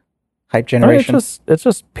hype generation. I mean, it's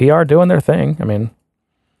just PR doing their thing. I mean,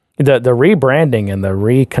 the rebranding and the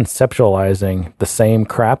reconceptualizing the same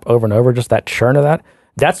crap over and over, just that churn of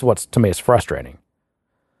that's what's to me is frustrating.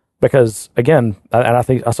 Because again, and I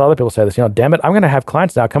think I saw other people say this, damn it, I'm going to have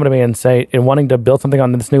clients now come to me and say, and wanting to build something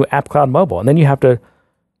on this new App Cloud mobile. And then you have to,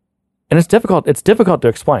 and it's difficult to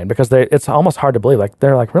explain because it's almost hard to believe. Like,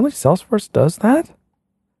 they're like, really? Salesforce does that?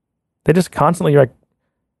 They just constantly like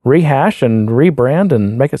rehash and rebrand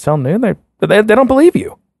and make it sound new. They don't believe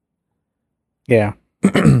you. Yeah.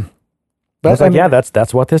 But it's like,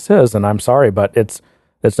 that's what this is. And I'm sorry, but it's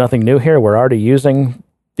nothing new here. We're already using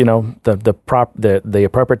the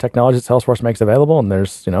appropriate technology that Salesforce makes available, and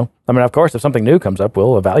there's, I mean, of course, if something new comes up,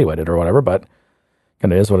 we'll evaluate it or whatever, but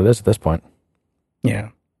kind of is what it is at this point. Yeah.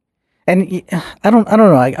 And I don't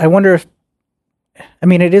know. I wonder if, I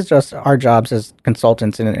mean, it is just our jobs as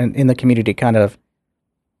consultants in the community kind of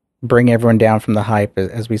bring everyone down from the hype,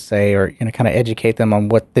 as we say, or kind of educate them on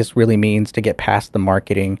what this really means to get past the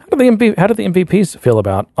marketing. How do the MVPs feel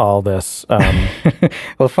about all this?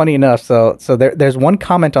 Well, funny enough, so there's one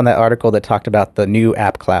comment on that article that talked about the new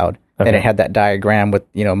App Cloud, and it had that diagram with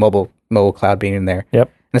mobile cloud being in there. Yep.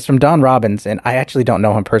 And it's from Don Robbins, and I actually don't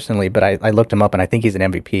know him personally, but I looked him up, and I think he's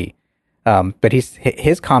an MVP. But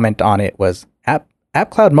his comment on it was,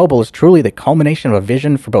 App Cloud Mobile is truly the culmination of a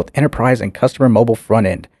vision for both enterprise and customer mobile front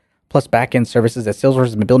end, plus back-end services that Salesforce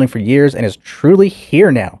has been building for years and is truly here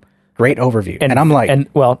now. Great overview. And I'm like...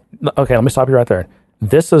 okay, let me stop you right there.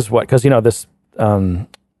 This is what... Because, this... what's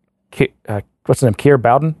his name? Keir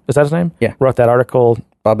Bowden? Is that his name? Yeah. Wrote that article.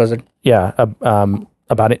 Bob Buzzard? Yeah,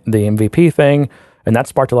 about the MVP thing. And that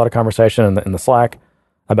sparked a lot of conversation in the Slack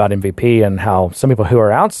about MVP and how some people who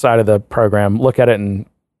are outside of the program look at it and...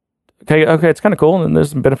 Okay, it's kind of cool and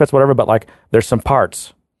there's some benefits, whatever, but like there's some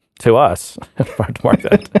parts... to us, to mark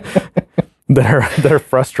that, that are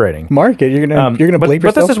frustrating. Mark, you're gonna believe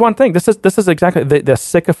yourself. But this is one thing. This is exactly the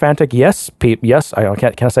sycophantic yes. I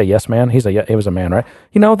can't I say yes man. He was a man, right?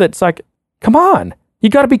 That's like, come on, you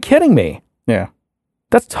got to be kidding me. Yeah,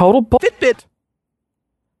 that's total bullshit.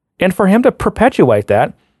 And for him to perpetuate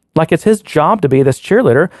that, like it's his job to be this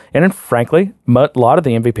cheerleader, and then frankly, a lot of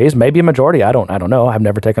the MVPs, maybe a majority, I don't know. I've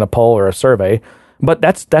never taken a poll or a survey, but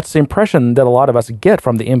that's the impression that a lot of us get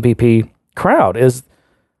from the MVP crowd is.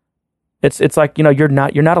 It's like, you're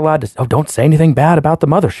not allowed to, don't say anything bad about the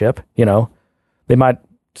mothership, They might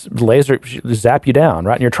laser zap you down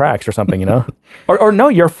right in your tracks or something, or no,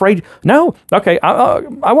 you're afraid. No, okay,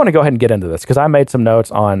 I want to go ahead and get into this because I made some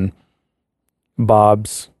notes on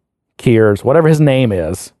Bob's Keir's, whatever his name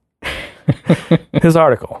is, his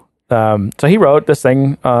article. So he wrote this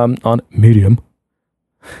thing on Medium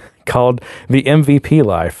called The MVP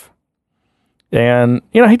Life. And,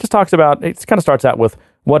 he just talks about, it kind of starts out with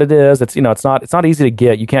what it is. It's, it's not easy to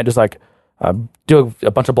get. You can't just like do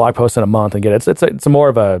a bunch of blog posts in a month and get it. It's more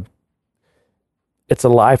of a, it's a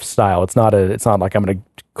lifestyle. It's not like I'm going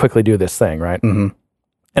to quickly do this thing. Right. Mm-hmm.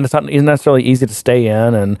 And it's not necessarily easy to stay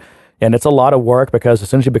in. And it's a lot of work because as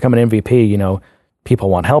soon as you become an MVP,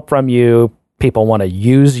 people want help from you. People want to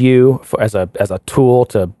use you as a tool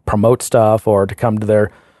to promote stuff or to come to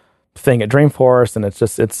their thing at Dreamforce. And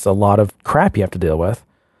it's a lot of crap you have to deal with.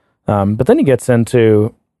 But then he gets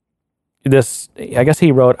into this. I guess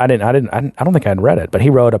he wrote. I don't think I'd read it, but he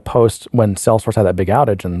wrote a post when Salesforce had that big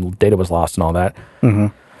outage and data was lost and all that. Mm-hmm.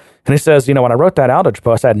 And he says, when I wrote that outage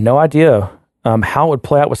post, I had no idea how it would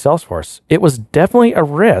play out with Salesforce. It was definitely a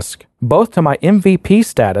risk, both to my MVP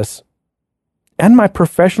status and my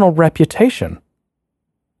professional reputation.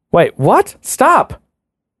 Wait, what? Stop!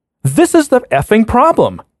 This is the effing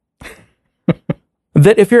problem.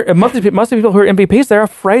 That if most of the people who are MVPs, they're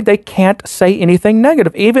afraid they can't say anything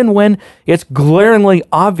negative, even when it's glaringly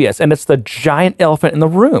obvious and it's the giant elephant in the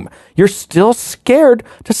room. You're still scared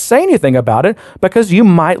to say anything about it because you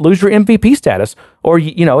might lose your MVP status, or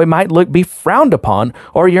it might be frowned upon,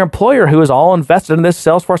 or your employer, who is all invested in this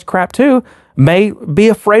Salesforce crap too, may be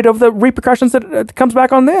afraid of the repercussions that comes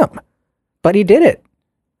back on them. But he did it.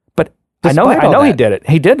 But I know he did it.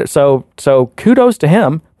 He did it. So kudos to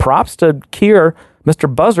him. Props to Keir,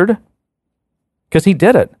 Mr. Buzzard, because he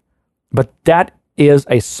did it. But that is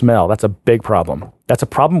a smell. That's a big problem. That's a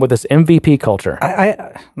problem with this MVP culture.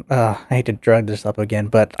 I hate to drag this up again,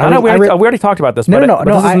 but I know we already talked about this. I'm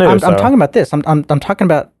talking about this. I'm talking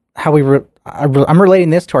about how I'm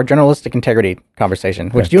relating this to our journalistic integrity conversation,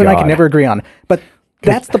 which and I can never agree on. But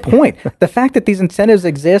that's the point. The fact that these incentives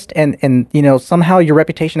exist and somehow your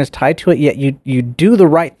reputation is tied to it, yet you do the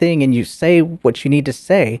right thing and you say what you need to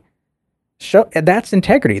say. That's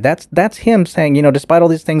integrity. That's him saying, despite all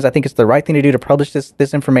these things, I think it's the right thing to do to publish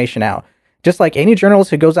this information out. Just like any journalist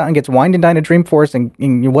who goes out and gets wined and dined at Dreamforce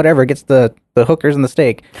and whatever, gets the hookers and the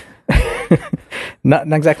steak.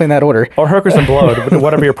 not exactly in that order. Or hookers and blow,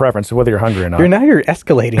 whatever your preference, whether you're hungry or not. You're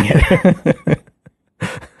escalating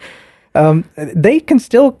it. They can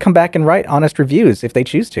still come back and write honest reviews if they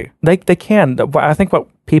choose to. They can. I think what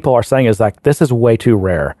people are saying is like, this is way too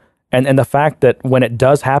rare. And the fact that when it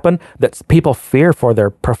does happen, that people fear for their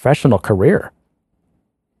professional career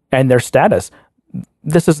and their status.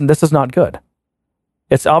 This is not good.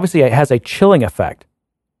 It's obviously, it has a chilling effect.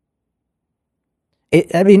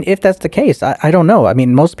 If that's the case, I don't know. I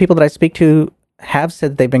mean, most people that I speak to have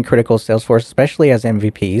said they've been critical of Salesforce, especially as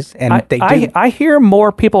MVPs, and I hear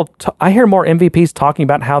more people. I hear more MVPs talking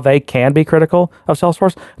about how they can be critical of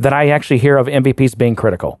Salesforce than I actually hear of MVPs being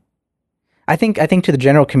critical. I think to the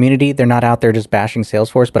general community, they're not out there just bashing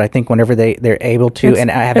Salesforce, but I think whenever they're able to and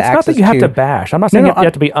have access to... It's not that you have to bash. I'm not saying you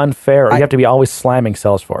have to be unfair or you have to be always slamming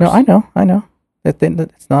Salesforce. No, I know.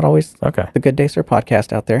 It's not always the Good Day Sir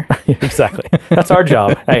podcast out there. Exactly. That's our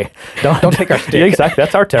job. Hey, don't take our stick. Exactly.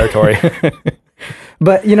 That's our territory.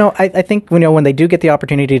 But, I think, when they do get the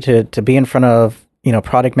opportunity to be in front of,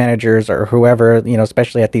 product managers or whoever,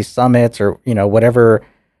 especially at these summits or, whatever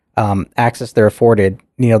access they're afforded,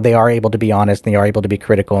 they are able to be honest, and they are able to be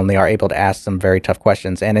critical, and they are able to ask some very tough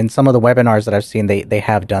questions. And in some of the webinars that I've seen, they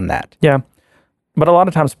have done that. Yeah. But a lot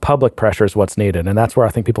of times public pressure is what's needed, and that's where I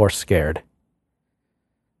think people are scared.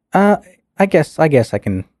 I guess I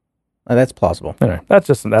can, that's plausible. Anyway,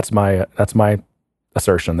 that's my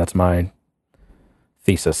assertion. That's my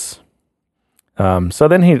thesis. So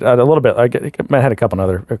then he a little bit. I had a couple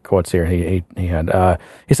other quotes here. He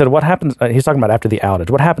said, "What happens?" He's talking about after the outage.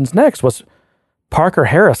 What happens next was Parker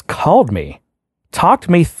Harris called me, talked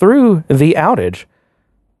me through the outage,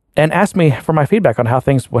 and asked me for my feedback on how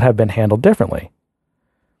things would have been handled differently.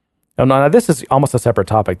 Now, this is almost a separate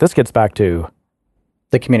topic. This gets back to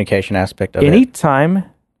the communication aspect of anytime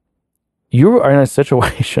you are in a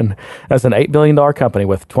situation as an $8 billion company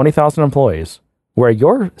with 20,000 employees where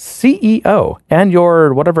your CEO and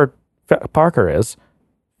your whatever Parker is,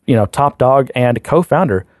 top dog and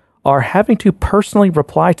co-founder, are having to personally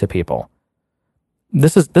reply to people.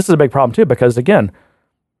 This is a big problem too, because again,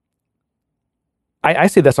 I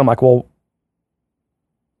see this. I'm like, well,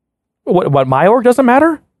 what my org doesn't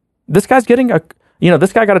matter? This guy's getting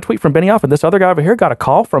this guy got a tweet from Benioff, and this other guy over here got a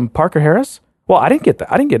call from Parker Harris. Well, I didn't get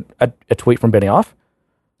that. I didn't get a tweet from Benioff.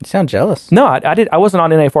 You sound jealous. No, I did. I wasn't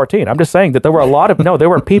on NA14. I'm just saying that there were a lot of there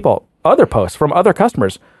were people, other posts from other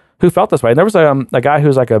customers who felt this way. And there was a guy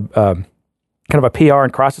who's like a kind of a PR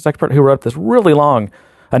and crisis expert who wrote this really long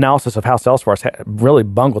analysis of how Salesforce really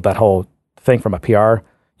bungled that whole thing from a PR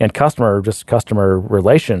and customer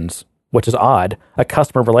relations, which is odd, a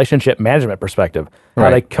customer relationship management perspective. Right. How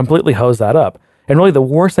they completely hose that up. And really the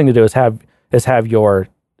worst thing to do is have your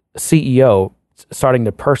CEO starting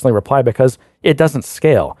to personally reply, because it doesn't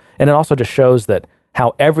scale. And it also just shows that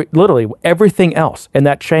how literally everything else in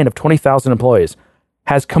that chain of 20,000 employees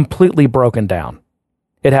has completely broken down.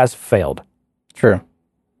 It has failed. True.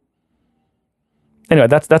 Anyway,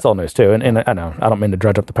 that's all news too. And I know I don't mean to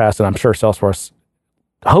dredge up the past, and I'm sure Salesforce,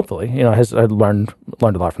 hopefully, has learned a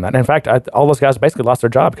lot from that. And in fact, all those guys basically lost their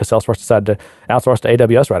job because Salesforce decided to outsource to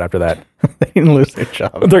AWS right after that. They didn't lose their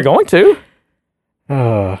job. They're going to.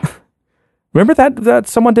 Remember that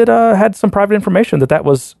someone had some private information that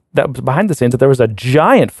was behind the scenes, that there was a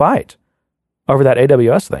giant fight over that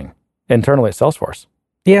AWS thing internally at Salesforce.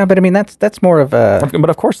 Yeah, but I mean that's more of a. But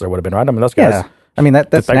of course there would have been, right? I mean those guys. Yeah. I mean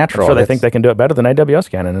that's natural. So they think they can do it better than AWS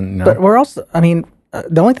can, and But we're also. I mean,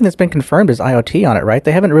 the only thing that's been confirmed is IoT on it, right?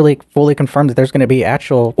 They haven't really fully confirmed that there's going to be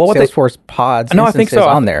actual Salesforce pods. No, I think so.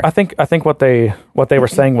 On there. I think what they were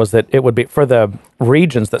saying was that it would be for the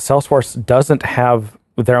regions that Salesforce doesn't have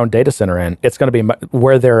their own data center in. It's going to be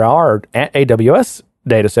where there are AWS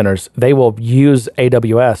data centers. They will use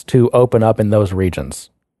AWS to open up in those regions.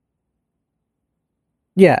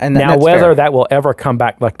 Yeah, and now whether that will ever come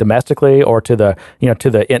back like domestically or to the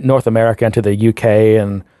North America and to the UK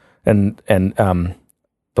and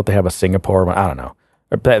don't they have a Singapore one? I don't know.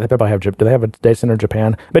 They probably have. Do they have a data center in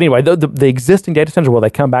Japan? But anyway, the existing data centers, will they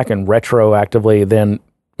come back and retroactively then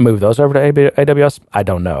move those over to AWS? I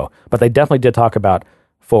don't know, but they definitely did talk about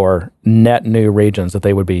for net new regions that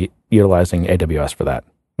they would be utilizing AWS for that.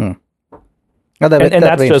 Oh, and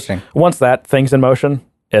that's just once that thing's in motion,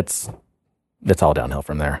 it's all downhill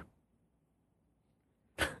from there.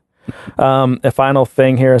 A final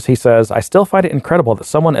thing here is he says, I still find it incredible that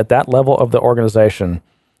someone at that level of the organization,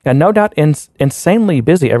 and no doubt insanely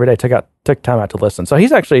busy every day, took time out to listen. So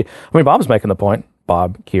he's actually, Bob's making the point.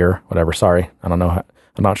 Bob, Kier, whatever, sorry. I don't know.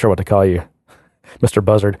 I'm not sure what to call you, Mr.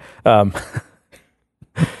 Buzzard.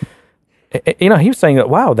 He was saying that,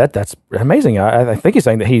 wow, that's amazing. I think he's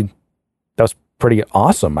saying that was pretty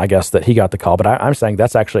awesome, I guess, that he got the call. But I'm saying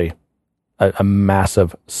that's actually a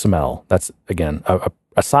massive smell. That's, again,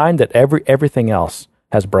 a sign that everything else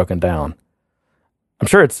has broken down. I'm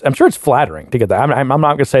sure it's flattering to get that. I'm not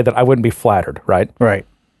going to say that I wouldn't be flattered, right? Right.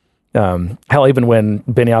 Hell, even when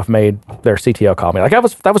Benioff made their CTO call me, like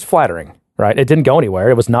that was flattering, right? It didn't go anywhere.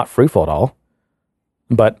 It was not fruitful at all.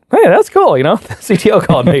 But hey, that's cool, the CTO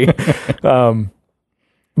called me.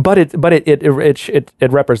 But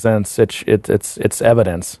it represents it's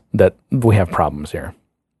evidence that we have problems here.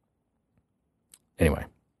 Anyway,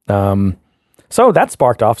 so that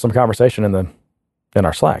sparked off some conversation in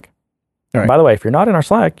our Slack. Right. By the way, if you're not in our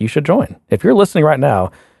Slack, you should join. If you're listening right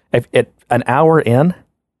now, if an hour in,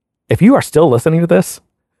 if you are still listening to this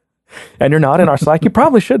and you're not in our Slack, you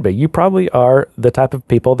probably should be. You probably are the type of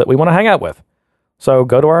people that we want to hang out with. So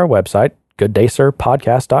go to our website,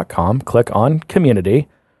 gooddaysirpodcast.com, click on community,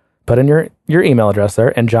 put in your email address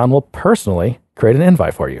there, and John will personally create an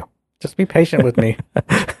invite for you. Just be patient with me.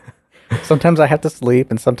 Sometimes I have to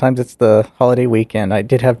sleep, and sometimes it's the holiday weekend. I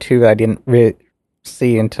did have two that I didn't really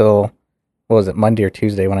see until, Monday or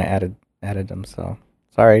Tuesday when I added them. So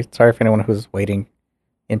sorry for anyone who's waiting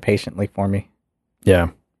impatiently for me. Yeah.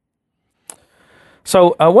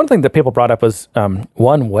 So one thing that people brought up was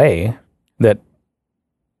one way that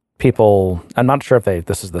people, I'm not sure if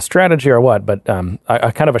this is the strategy or what, but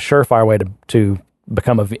a kind of a surefire way to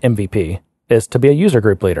become a MVP is to be a user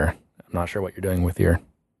group leader. I'm not sure what you're doing with your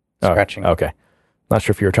scratching. Okay. Not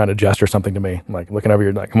sure if you were trying to gesture something to me, like looking over,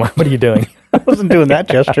 you're like, what are you doing? I wasn't doing that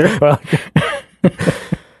gesture. Well,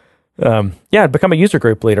 become a user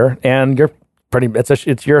group leader, and you're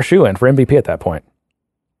you're a shoo-in for MVP at that point.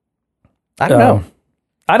 I don't know.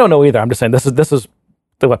 I don't know either. I'm just saying this is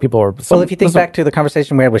what people are. Well, if you think back to the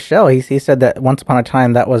conversation we had with Shell, he said that once upon a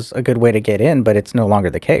time that was a good way to get in, but it's no longer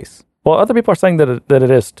the case. Well, other people are saying that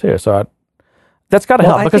it is too. So that's got to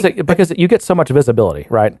help because you get so much visibility,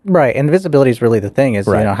 right? Right, and visibility is really the thing. Is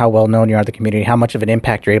how well known you are in the community, how much of an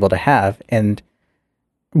impact you're able to have, and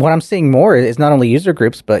what I'm seeing more is not only user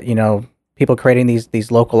groups, but people creating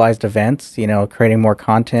these localized events. Creating more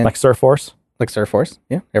content like Surfforce. Like Surfforce,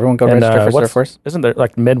 yeah. Everyone go register for Surfforce. Isn't there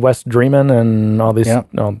like Midwest Dreamin' and all these,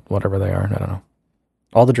 whatever they are? I don't know.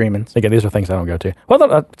 All the Dreamins. Again, these are things I don't go to.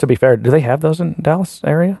 Well, to be fair, do they have those in Dallas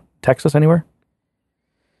area? Texas, anywhere?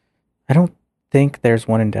 I don't think there's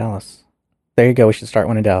one in Dallas. There you go. We should start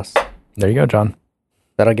one in Dallas. There you go, John.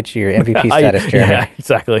 That'll get you your MVP status, Jeremy. Yeah,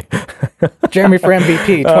 exactly. Jeremy for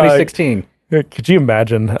MVP 2016. Could you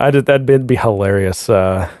imagine? That'd be hilarious.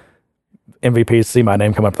 MVPs see my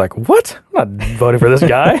name come up like, what? I'm not voting for this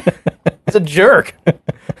guy. He's a jerk.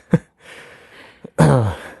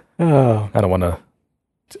 I don't want to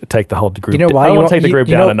take the whole group. I don't want to take the group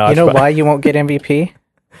down a notch. You know why you won't get MVP?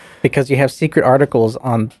 Because you have secret articles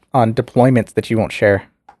on deployments that you won't share.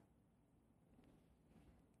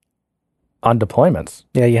 On deployments?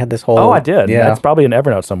 Yeah, you had this whole... Oh, I did. Yeah. That's probably in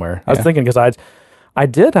Evernote somewhere. I was thinking because I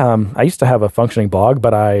did. I used to have a functioning blog,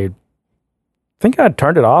 but I think I'd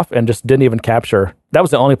turned it off and just didn't even capture. That was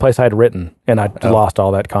the only place I had written, and I lost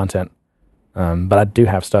all that content. But I do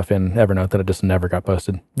have stuff in Evernote that it just never got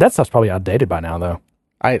posted. That stuff's probably outdated by now, though.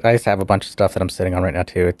 I used to have a bunch of stuff that I'm sitting on right now,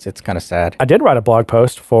 too. It's kind of sad. I did write a blog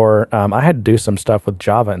post for, I had to do some stuff with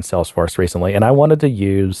Java and Salesforce recently, and I wanted to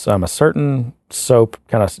use a certain SOAP,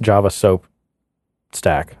 kind of Java SOAP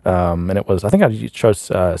stack. And it was, I think I chose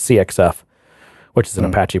CXF, which is an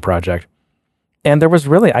Apache project. And there was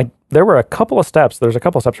really, there were a couple of steps. There's a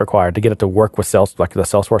couple of steps required to get it to work with the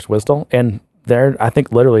Salesforce WSDL. And there, I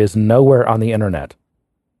think, literally is nowhere on the internet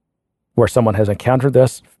where someone has encountered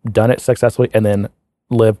this, done it successfully, and then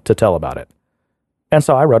lived to tell about it. And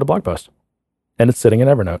so I wrote a blog post, and it's sitting in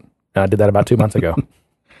Evernote. And I did that about 2 months ago.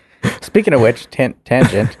 Speaking of which,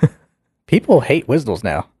 tangent, people hate WSDLs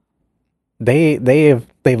now. They've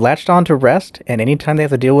latched on to REST, and anytime they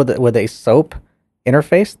have to deal with a SOAP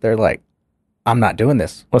interface, they're like, I'm not doing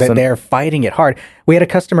this. Listen, they're fighting it hard. We had a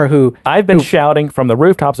customer who... I've been shouting from the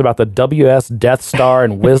rooftops about the WS Death Star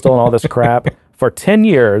and WSDL and all this crap for 10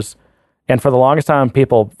 years. And for the longest time,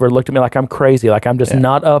 people looked at me like I'm crazy, like I'm just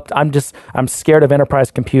not up. I'm scared of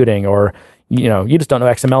enterprise computing, or, you just don't know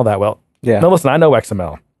XML that well. Yeah. No, listen, I know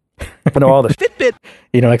XML. I know all the Fitbit.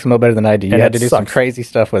 You know XML better than I do. You had to do some crazy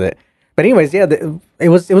stuff with it. But anyways, yeah, it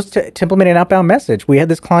was to implement an outbound message. We had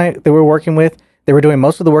this client that we were working with. They were doing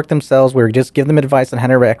most of the work themselves. We were just giving them advice on how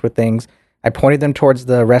to interact with things. I pointed them towards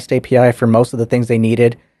the REST API for most of the things they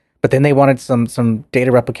needed, but then they wanted some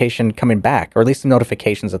data replication coming back, or at least some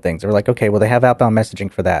notifications of things. They were like, okay, well, they have outbound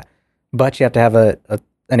messaging for that, but you have to have an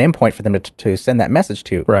endpoint for them to send that message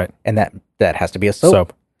to. Right. And that has to be a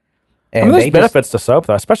SOAP. And there's benefits to SOAP,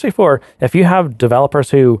 though, especially if you have developers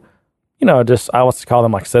who, I want to call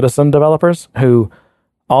them like citizen developers who...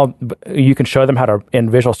 you can show them how to, in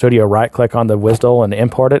Visual Studio, right-click on the WSDL and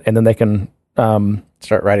import it, and then they can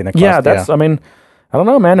start writing the class. Yeah, I mean, I don't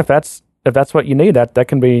know, man. If that's what you need, that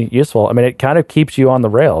can be useful. I mean, it kind of keeps you on the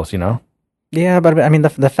rails, Yeah, but I mean,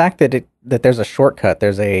 the fact that there's a shortcut,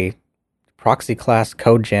 there's a proxy class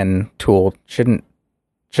code gen tool shouldn't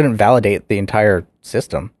validate the entire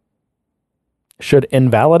system. Should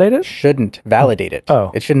invalidate it? Shouldn't validate it.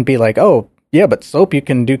 Oh, it shouldn't be like, oh yeah, but SOAP you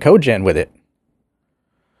can do code gen with it.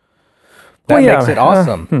 That makes it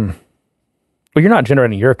awesome. Well, you're not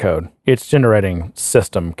generating your code. It's generating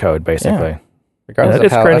system code, basically. Yeah.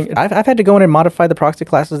 Regardless of how... I've had to go in and modify the proxy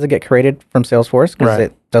classes that get created from Salesforce because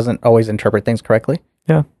it doesn't always interpret things correctly.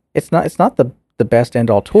 Yeah. It's not the best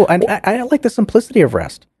end-all tool. And I like the simplicity of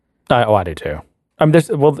REST. I do too. I mean,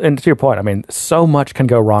 and to your point, I mean, so much can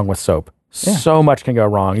go wrong with SOAP. Yeah. So much can go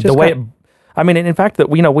wrong. The way... in fact,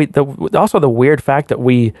 that also the weird fact that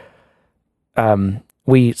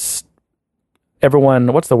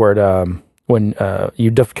everyone, what's the word? When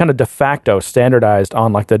you kind of de facto standardized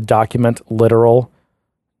on like the document literal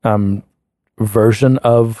version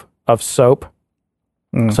of SOAP.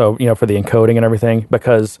 So, for the encoding and everything,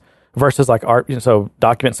 because versus like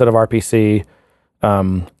document instead of RPC,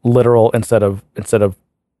 literal instead of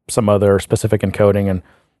some other specific encoding,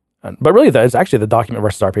 but really it's actually the document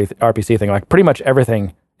versus RPC thing. Like pretty much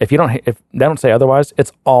everything, if they don't say otherwise,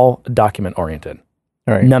 it's all document oriented.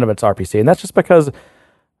 Right. None of it's RPC, and that's just because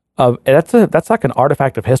of that's like an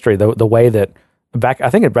artifact of history. The way that back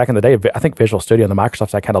in the day, I think Visual Studio and the Microsoft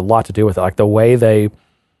stack had a lot to do with it. Like the way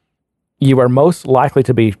you are most likely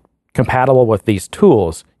to be compatible with these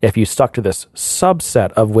tools if you stuck to this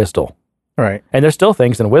subset of WSDL. Right. And there's still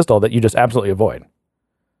things in WSDL that you just absolutely avoid.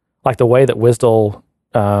 Like the way that WSDL,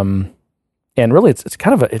 and really it's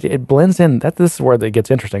kind of it blends in. This is where it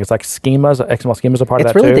gets interesting. It's like schemas, XML schemas are part of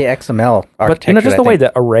that too. It's really the XML architecture. But just the way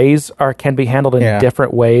that arrays can be handled in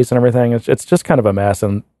different ways and everything. It's just kind of a mess,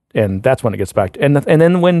 and that's when it gets back to, and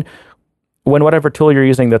then when whatever tool you're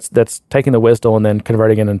using that's taking the WSDL and then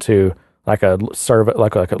converting it into like a service,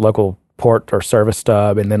 like a local port or service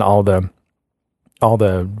stub, and then all the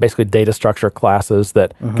basically data structure classes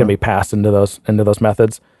that can be passed into those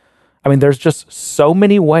methods. I mean, there's just so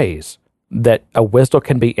many ways that a WSDL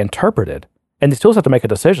can be interpreted, and these tools have to make a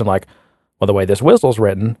decision. Like, well, the way this WSDL is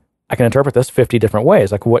written, I can interpret this 50 different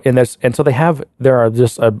ways. Like what? And so there are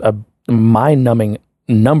just a mind-numbing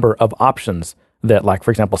number of options that, like, for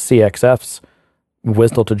example, CXF's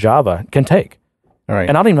WSDL to Java can take. All right.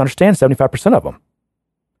 And I don't even understand 75% of them.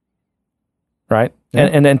 Right?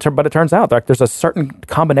 Yeah. But it turns out like there's a certain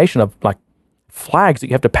combination of like flags that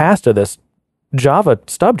you have to pass to this Java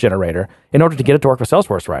stub generator in order to get it to work with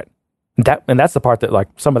Salesforce right. That's the part that like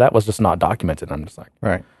some of that was just not documented. I'm just like,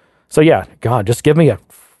 right. So yeah, God, just give me an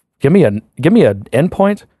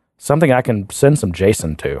endpoint, something I can send some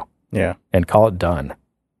JSON to. Yeah. And call it done.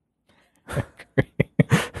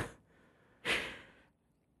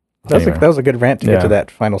 That was a good rant to get to that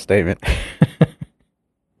final statement.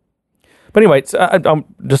 But anyway,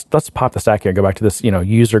 let's pop the stack here and go back to this,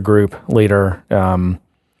 user group leader.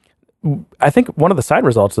 I think one of the side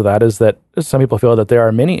results of that is that some people feel that there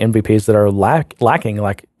are many MVPs that are lacking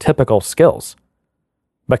like typical skills.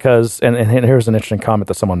 Because, and here's an interesting comment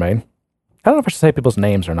that someone made. I don't know if I should say people's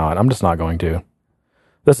names or not. I'm just not going to.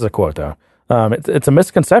 This is a quote though. It's a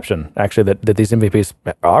misconception actually that these MVPs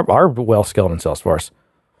are well skilled in Salesforce.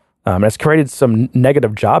 And it's created some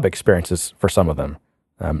negative job experiences for some of them.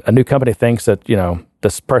 A new company thinks that,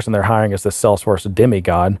 this person they're hiring is the Salesforce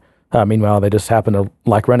demigod. Meanwhile, they just happen to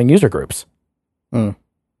like running user groups. Mm.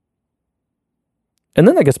 And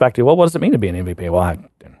then that gets back to, well, what does it mean to be an MVP? Well, I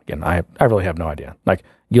really have no idea. Like,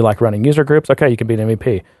 you like running user groups? Okay, you can be an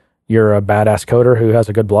MVP. You're a badass coder who has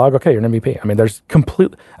a good blog? Okay, you're an MVP. I mean, there's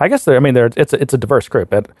it's a diverse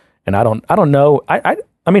group. And I don't know. I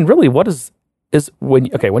mean, really, what is when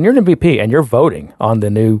you're an MVP and you're voting on the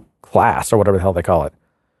new class or whatever the hell they call it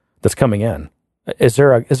that's coming in, is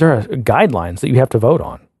there a guidelines that you have to vote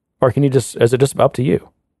on? Or is it just up to you?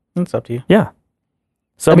 It's up to you. Yeah.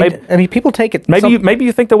 So maybe people take it. Maybe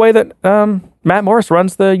you think the way that Matt Morris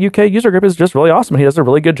runs the UK user group is just really awesome. He does a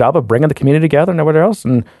really good job of bringing the community together and everybody else,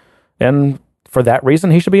 and for that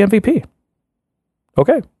reason, he should be MVP.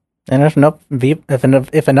 Okay. And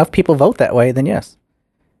if enough people vote that way, then yes.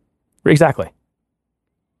 Exactly.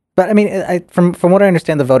 But I mean, from what I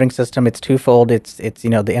understand, the voting system, it's twofold. It's the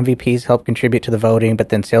MVPs help contribute to the voting, but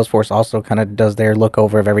then Salesforce also kind of does their look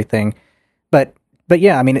over of everything. But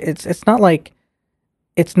yeah, I mean, it's not like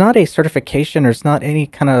it's not a certification or it's not any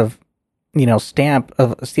kind of stamp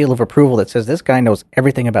of seal of approval that says this guy knows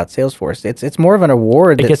everything about Salesforce. It's more of an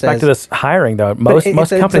award. It gets back to this hiring though. Most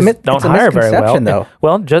companies don't hire very well. Though.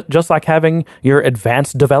 Well, just like having your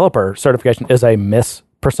advanced developer certification is a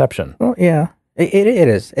misperception. Well, yeah. It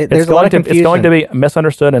is. There's a lot of confusion. It's going to be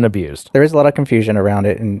misunderstood and abused. There is a lot of confusion around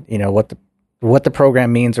it, and what the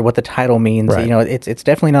program means or what the title means. Right. It's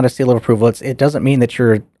definitely not a seal of approval. It doesn't mean that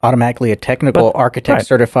you're automatically a technical architect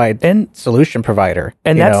certified solution provider.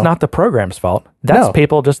 And that's not the program's fault. That's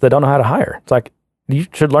people just that don't know how to hire. It's like you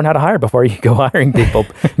should learn how to hire before you go hiring people,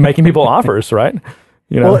 making people offers, right?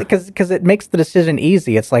 Well, because it makes the decision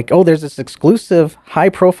easy. It's like, oh, there's this exclusive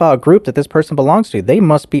high-profile group that this person belongs to. They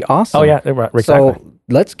must be awesome. Oh, yeah, exactly. So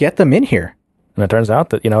let's get them in here. And it turns out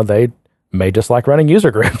that, they may just like running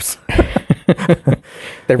user groups.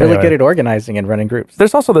 They're really good at organizing and running groups.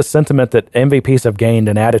 There's also this sentiment that MVPs have gained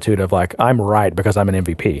an attitude of like, I'm right because I'm an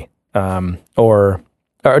MVP. Or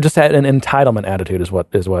just had an entitlement attitude is what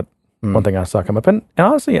one thing I saw come up. And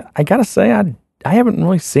honestly, I got to say, I haven't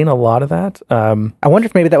really seen a lot of that. I wonder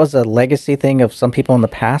if maybe that was a legacy thing of some people in the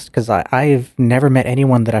past, because I've never met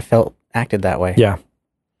anyone that I felt acted that way. Yeah.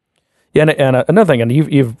 Yeah, and another thing, and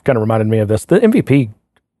you've kind of reminded me of this, the MVP,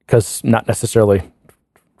 because not necessarily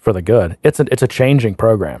for the good, it's a changing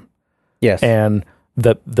program. Yes. And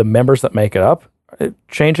the members that make it up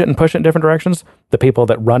change it and push it in different directions. The people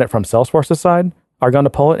that run it from Salesforce's side are going to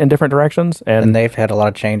pull it in different directions. And they've had a lot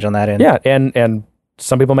of change on that end. Yeah, and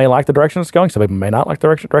some people may like the direction it's going. Some people may not like the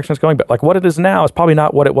direction it's going. But like what it is now is probably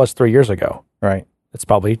not what it was 3 years ago. Right. It's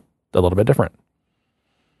probably a little bit different.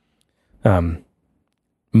 And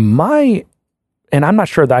I'm not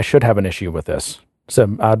sure that I should have an issue with this.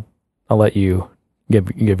 So I'll let you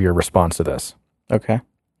give your response to this. Okay.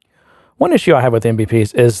 One issue I have with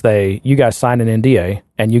MVPs is you guys sign an NDA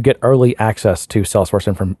and you get early access to Salesforce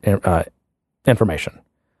information.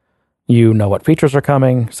 You know what features are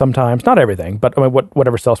coming sometimes, not everything, but I mean,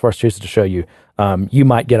 whatever Salesforce chooses to show you. You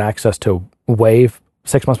might get access to Wave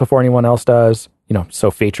 6 months before anyone else does,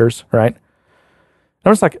 so features, right? And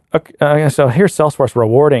I'm just like, okay, so here's Salesforce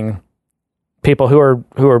rewarding people who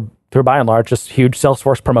are by and large just huge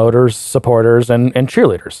Salesforce promoters, supporters, and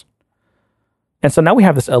cheerleaders. And so now we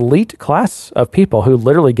have this elite class of people who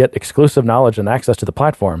literally get exclusive knowledge and access to the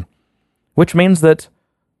platform, which means that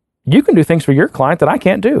you can do things for your client that I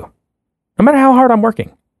can't do, no matter how hard I'm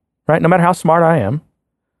working, right? No matter how smart I am.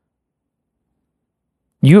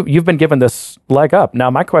 You've been given this leg up. Now,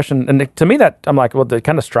 my question, and to me that, I'm like, well, that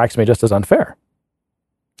kind of strikes me just as unfair.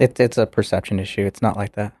 It's a perception issue. It's not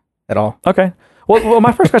like that at all. Okay. Well,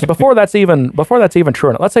 my first question, before that's even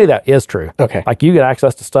true, let's say that is true. Okay. Like you get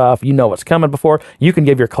access to stuff, you know what's coming before, you can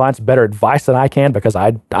give your clients better advice than I can because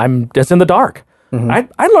I'm just in the dark.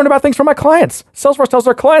 Mm-hmm. I learn about things from my clients. Salesforce tells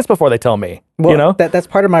their clients before they tell me. Well, that's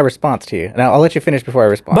part of my response to you. And I'll let you finish before I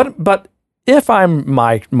respond. But if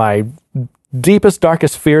my deepest,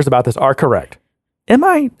 darkest fears about this are correct, am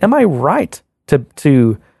I right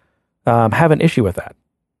to have an issue with that?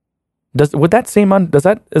 Would that seem is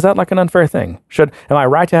that like an unfair thing? Am I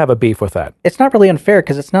right to have a beef with that? It's not really unfair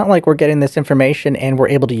because it's not like we're getting this information and we're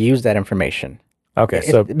able to use that information. Okay,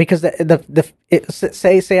 so because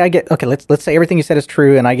say I get, okay, let's say everything you said is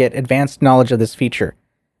true and I get advanced knowledge of this feature.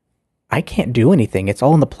 I can't do anything. It's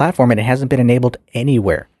all in the platform and it hasn't been enabled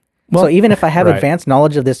anywhere. Well, so even if I have advanced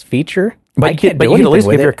knowledge of this feature, I can't do anything with it. But you can at least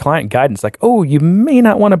give your client guidance, like, oh, you may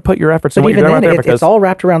not want to put your efforts in what you're doing right there. It's all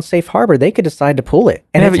wrapped around safe harbor. They could decide to pull it.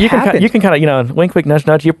 And you can kind of, wink, wink, nudge,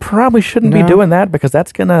 nudge. You probably shouldn't be doing that because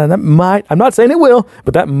that might, I'm not saying it will,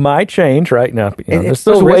 but that might change, right? No, it's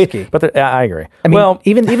still risky. But I agree. I mean,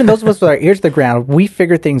 even those of us with our ears to the ground, we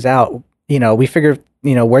figure things out. We figure,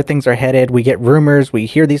 where things are headed. We get rumors. We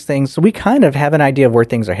hear these things. So we kind of have an idea of where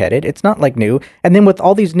things are headed. It's not like new. And then with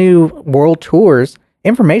all these new world tours,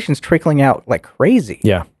 information's trickling out like crazy.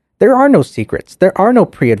 Yeah. There are no secrets. There are no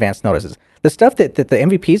pre-advanced notices. The stuff that the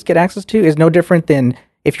MVPs get access to is no different than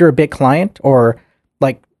if you're a big client or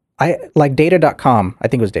like data.com, I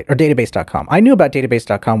think it was or database.com. I knew about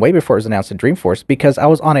database.com way before it was announced in Dreamforce because I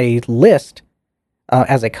was on a list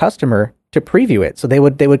as a customer to preview it. So they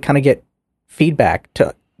would kind of get feedback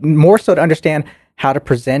to more so to understand how to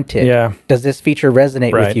present it. Yeah. Does this feature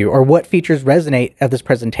resonate with you? Or what features resonate of this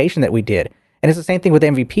presentation that we did? And it's the same thing with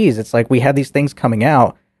MVPs. It's like we have these things coming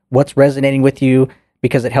out. What's resonating with you?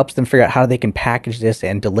 Because it helps them figure out how they can package this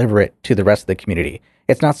and deliver it to the rest of the community.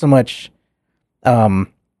 It's not so much...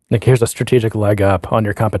 like here's a strategic leg up on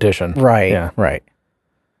your competition. Right, yeah. Right.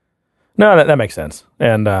 No, that makes sense.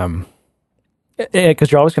 And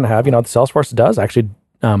because you're always going to have, Salesforce does actually...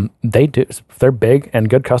 they do. If they're big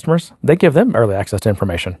and good customers, they give them early access to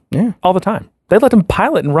information. Yeah. All the time. They let them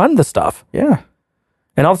pilot and run the stuff. Yeah.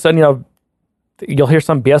 And all of a sudden, you'll hear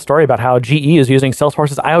some BS story about how GE is using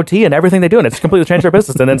Salesforce's IoT and everything they do, and it's completely changed their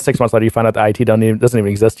business. And then 6 months later, you find out the IoT doesn't even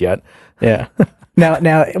exist yet. Yeah.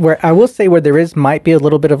 Now, where I will say where there might be a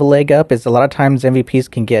little bit of a leg up is a lot of times MVPs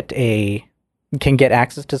can get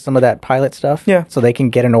access to some of that pilot stuff. Yeah. So they can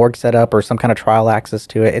get an org set up or some kind of trial access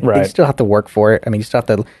to it. You still have to work for it. I mean, you still have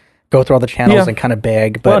to go through all the channels and kind of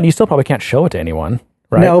beg. But and you still probably can't show it to anyone,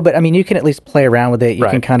 right? No, but I mean, you can at least play around with it. You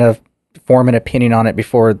can kind of form an opinion on it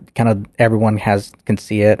before kind of everyone can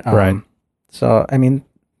see it. Right. So, I mean,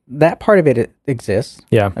 that part of it exists.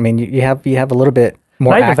 Yeah. I mean, you have a little bit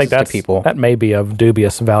more access to people. That may be of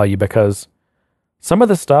dubious value because some of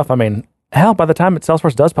this stuff, I mean, hell, by the time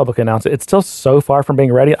Salesforce does publicly announce it, it's still so far from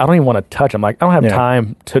being ready. I don't even want to touch them. Like, I don't have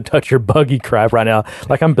time to touch your buggy crap right now.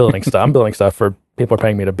 Like, I'm building stuff. I'm building stuff for people are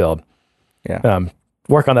paying me to build. Yeah.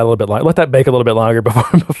 Work on that a little bit longer. Let that bake a little bit longer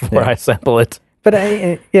before I sample it. But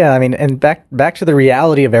I mean, and back to the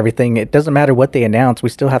reality of everything. It doesn't matter what they announce. We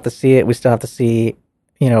still have to see it. We still have to see,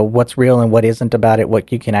 what's real and what isn't about it.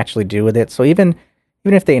 What you can actually do with it. So even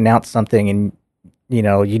if they announce something and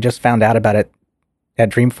you just found out about it at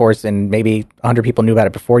Dreamforce and maybe 100 people knew about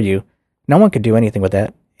it before you, no one could do anything with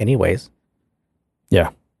that, anyways. Yeah.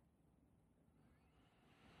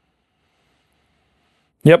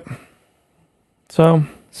 Yep. So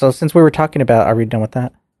since we were talking about, are we done with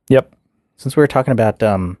that? Yep. Since we were talking about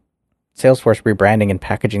Salesforce rebranding and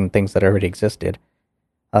packaging things that already existed,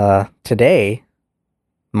 today,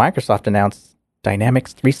 Microsoft announced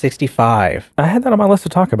Dynamics 365. I had that on my list to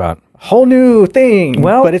talk about. Whole new thing.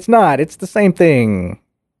 Well, but it's not. It's the same thing.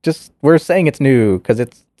 Just we're saying it's new because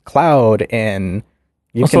it's cloud and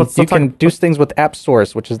You can do things with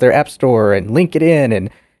AppSource, which is their app store, and LinkedIn and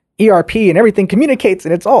ERP, and everything communicates,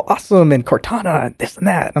 and it's all awesome, and Cortana and this and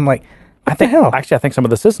that. And I'm like, what the hell? Actually, I think some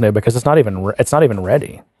of this is new because it's not even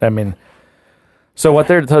ready. I mean, so what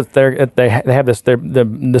they have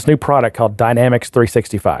this new product called Dynamics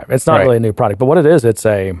 365. It's not really a new product, but what it is, it's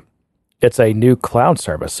a new cloud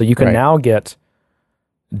service. So you can now get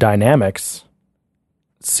Dynamics,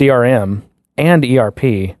 CRM, and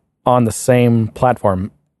ERP on the same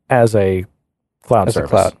platform as a cloud service. As a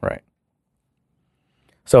cloud, right.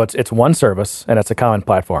 So it's one service, and it's a common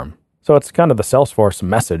platform. So it's kind of the Salesforce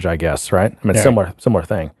message, I guess, right? I mean, similar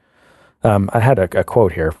thing. I had a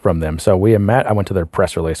quote here from them. So I went to their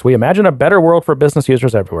press release. We imagine a better world for business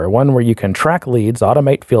users everywhere, one where you can track leads,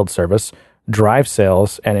 automate field service, drive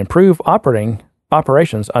sales, and improve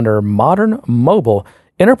operations under modern, mobile,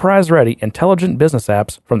 enterprise-ready, intelligent business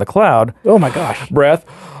apps from the cloud. Oh my gosh. Breath.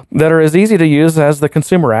 That are as easy to use as the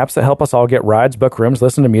consumer apps that help us all get rides, book rooms,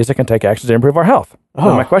 listen to music, and take actions to improve our health. Oh.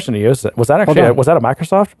 Well, my question to you is, was that a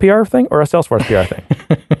Microsoft PR thing or a Salesforce PR thing?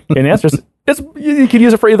 And the answer is, you could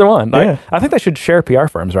use it for either one. Yeah. I think they should share PR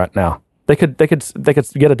firms right now. They could get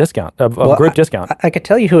a discount, a group discount. I could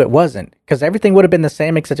tell you who it wasn't, because everything would have been the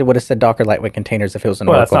same, except it would have said Docker Lightweight Containers if it was an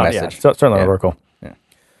Oracle message. Yeah, certainly not Oracle. Yeah.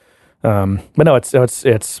 But no, it's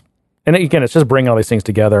and again, it's just bringing all these things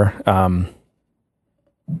together.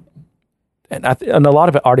 And a lot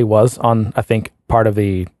of it already was on, I think, part of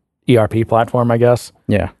the ERP platform, I guess.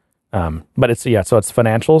 Yeah. But so it's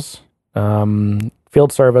financials,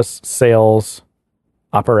 field service, sales,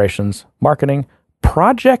 operations, marketing,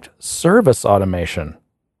 project service automation.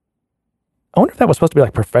 I wonder if that was supposed to be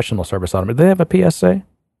like professional service automation. Do they have a PSA?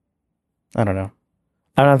 I don't know.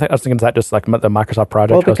 I was thinking, is that just like the Microsoft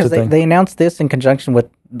project? Well, because they announced this in conjunction with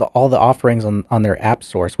all the offerings on their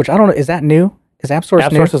AppSource, which I don't know. Is that new? Is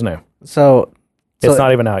AppSource new? AppSource is new. So it's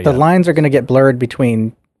not even out yet. The lines are going to get blurred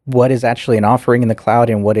between what is actually an offering in the cloud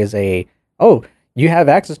and what is you have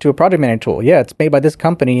access to a project manager tool. Yeah, it's made by this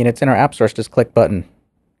company and it's in our AppSource. Just click button,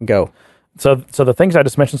 go. So the things I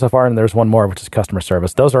just mentioned so far, and there's one more, which is customer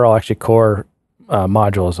service. Those are all actually core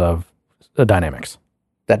modules of the Dynamics.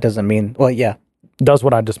 That doesn't mean, well, yeah. Does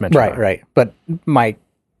what I just mentioned. Right. But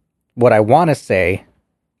what I want to say,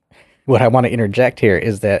 what I want to interject here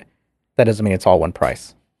is that doesn't mean it's all one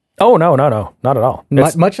price. Oh, no, not at all.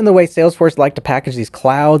 Much in the way Salesforce like to package these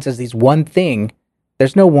clouds as these one thing,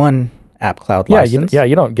 there's no one app cloud license.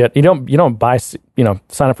 You don't buy, sign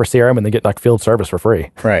up for CRM and then get like field service for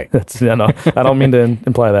free. Right. I don't mean to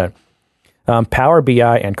imply that. Power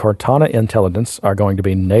BI and Cortana Intelligence are going to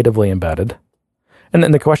be natively embedded. And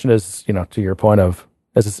then the question is, to your point of,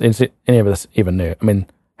 is any of this even new? I mean,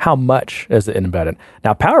 how much is it embedded?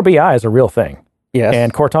 Now, Power BI is a real thing. Yes.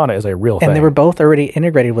 And Cortana is a real thing. And they were both already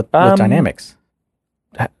integrated with Dynamics.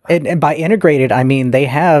 And by integrated, I mean they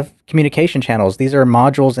have communication channels. These are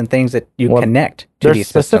modules and things that you connect to these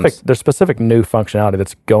systems. There's specific new functionality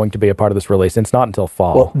that's going to be a part of this release. It's not until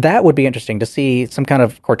fall. Well, that would be interesting to see. Some kind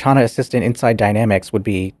of Cortana assistant inside Dynamics would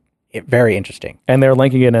be very interesting. And they're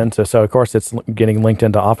linking it into, so of course it's getting linked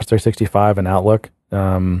into Office 365 and Outlook.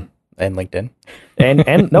 And LinkedIn. and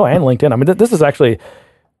LinkedIn. I mean, this is actually...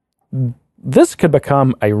 This could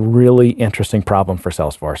become a really interesting problem for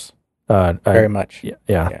Salesforce. Very much.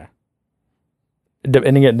 Yeah.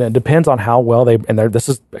 And again, it depends on how well this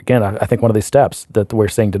is, again, I think one of these steps that we're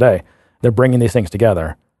seeing today. They're bringing these things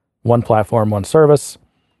together. One platform, one service.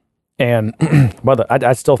 And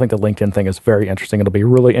I still think the LinkedIn thing is very interesting. It'll be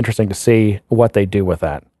really interesting to see what they do with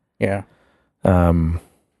that. Yeah. Well,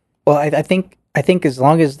 I think as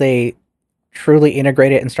long as they truly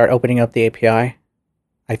integrate it and start opening up the API,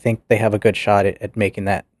 I think they have a good shot at making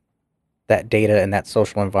that data and that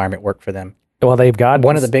social environment work for them. Well, they've got...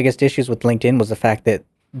 One of the biggest issues with LinkedIn was the fact that,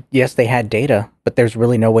 yes, they had data, but there's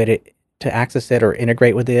really no way to access it or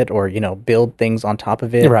integrate with it or, build things on top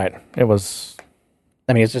of it. Right. It was...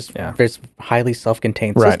 I mean, it's just this highly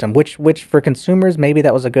self-contained system, which for consumers, maybe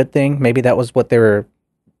that was a good thing. Maybe that was what they were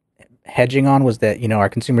hedging on, was that, our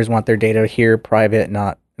consumers want their data here, private,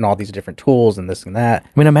 not in all these different tools and this and that. I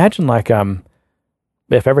mean, imagine like...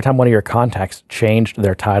 if every time one of your contacts changed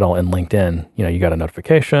their title in LinkedIn, you got a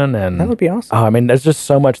notification, and that would be awesome. I mean, there's just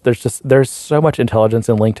so much. There's so much intelligence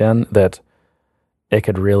in LinkedIn that it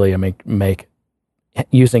could really make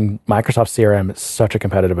using Microsoft CRM such a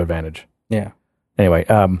competitive advantage. Yeah. Anyway,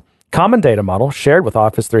 common data model shared with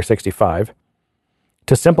Office 365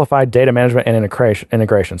 to simplify data management and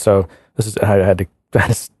integration. So this is I had to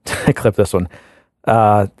clip this one.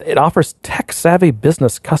 It offers tech-savvy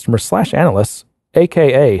business customers / analysts,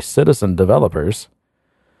 aka citizen developers,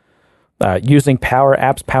 using Power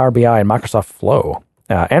Apps, Power BI, and Microsoft Flow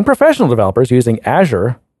and professional developers using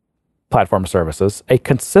Azure platform services, a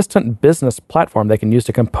consistent business platform they can use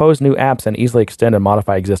to compose new apps and easily extend and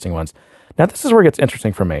modify existing ones. Now, this is where it gets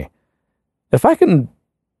interesting for me. If I can,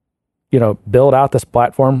 build out this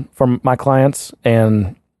platform for my clients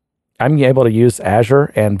and I'm able to use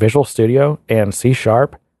Azure and Visual Studio and C#,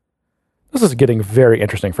 this is getting very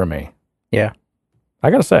interesting for me. Yeah.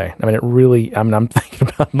 I got to say, I'm thinking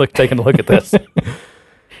about taking a look at this.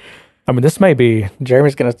 This may be...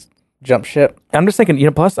 Jeremy's going to jump ship. I'm just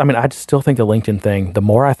thinking, plus, I just still think the LinkedIn thing, the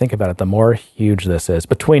more I think about it, the more huge this is.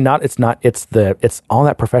 It's all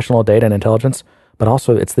that professional data and intelligence, but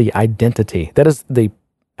also it's the identity. That is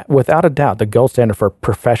without a doubt, the gold standard for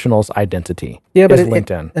professionals' identity. Yeah, but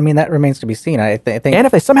LinkedIn. That remains to be seen. I think. And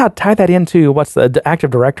if they somehow tie that into what's the Active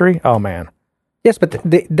Directory, oh man. Yes, but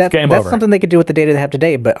that's something they could do with the data they have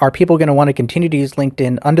today. But are people going to want to continue to use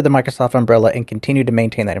LinkedIn under the Microsoft umbrella and continue to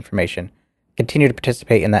maintain that information, continue to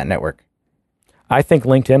participate in that network? I think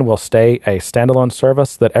LinkedIn will stay a standalone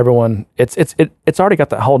service that everyone. It's already got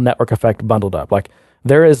that whole network effect bundled up. Like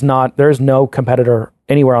there is no competitor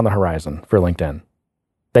anywhere on the horizon for LinkedIn.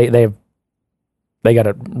 They got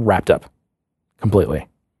it wrapped up completely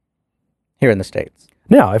here in the States.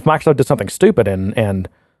 Now, if Microsoft did something stupid and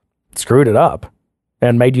screwed it up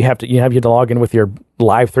and made you have to log in with your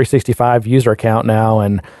Live 365 user account now,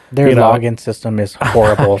 and their login system is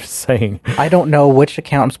horrible. I'm just saying, I don't know which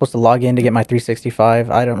account I'm supposed to log in to get my 365.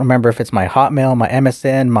 I don't remember if it's my Hotmail, my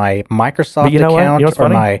MSN, my Microsoft account, what's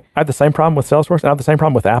funny? I have the same problem with Salesforce, and I have the same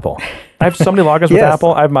problem with Apple. I have so many logins with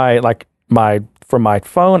Apple. I have my from my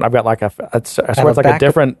phone. I've got I swear it's like a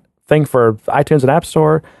different thing for iTunes and App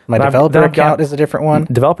Store. My developer account is a different one.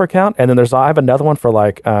 Developer account, and then I have another one for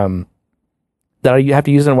that you have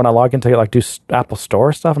to use it when I log in to do Apple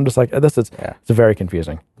Store stuff. I'm just like, it's very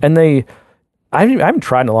confusing. And I haven't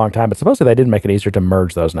tried in a long time, but supposedly they did make it easier to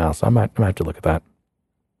merge those now, so I might have to look at that.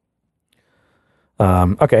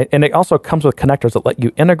 Okay, and it also comes with connectors that let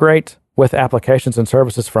you integrate with applications and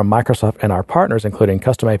services from Microsoft and our partners, including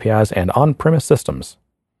custom APIs and on-premise systems.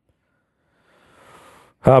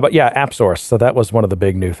 But yeah, AppSource. So that was one of the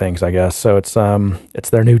big new things, I guess. So it's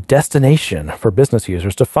their new destination for business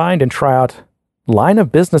users to find and try out line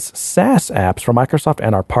of business SaaS apps from Microsoft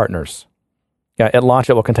and our partners. At launch,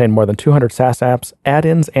 it will contain more than 200 SaaS apps,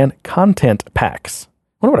 add-ins, and content packs.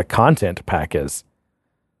 I wonder what a content pack is.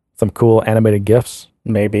 Some cool animated GIFs.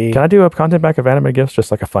 Maybe. Can I do a content pack of animated GIFs,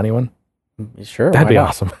 just like a funny one? Sure. That'd be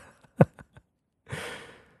awesome.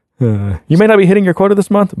 You may not be hitting your quota this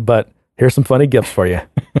month, but here's some funny GIFs for you.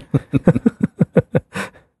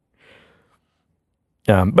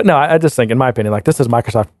 But no, I just think, in my opinion, this is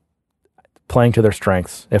Microsoft playing to their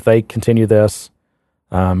strengths. If they continue this,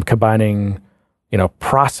 combining,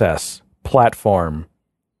 process, platform,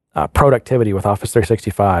 productivity with Office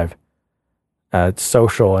 365,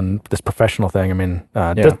 social, and this professional thing.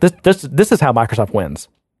 This is how Microsoft wins.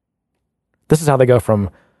 This is how they go from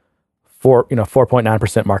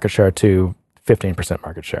 4.9% market share to 15%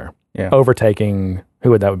 market share, overtaking who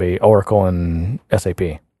would be? Oracle and SAP,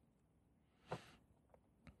 and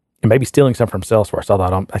maybe stealing some from Salesforce.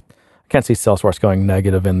 Although I can't see Salesforce going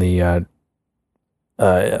negative in the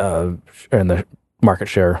market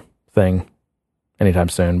share thing anytime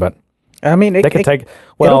soon. But they could take.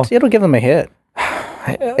 Well, it'll give them a hit.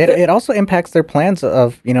 It also impacts their plans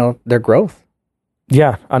of their growth.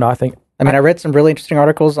 Yeah, I know. I read some really interesting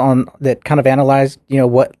articles on that kind of analyzed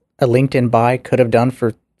what a LinkedIn buy could have done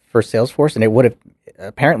for Salesforce, and it would have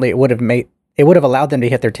allowed them to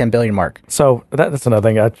hit their 10 billion mark. So that's another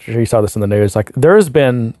thing. I'm sure you saw this in the news. There has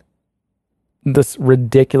been this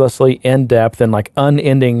ridiculously in-depth and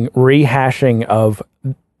unending rehashing of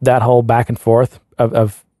that whole back and forth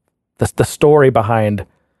of the story behind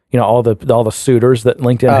all the suitors that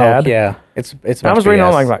LinkedIn had. Yeah, it's. I was reading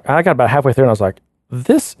all I got about halfway through and I was like,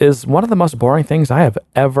 this is one of the most boring things I have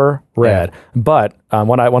ever read. Yeah. But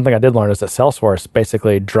one thing I did learn is that Salesforce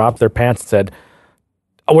basically dropped their pants and said,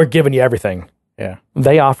 "Oh, we're giving you everything." Yeah,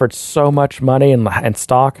 they offered so much money and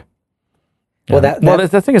stock. Well,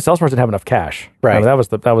 the thing is, Salesforce didn't have enough cash. Right, that was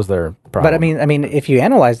their problem. But if you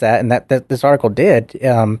analyze that, and that this article did,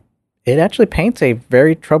 it actually paints a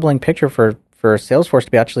very troubling picture for Salesforce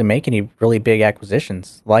to be actually making any really big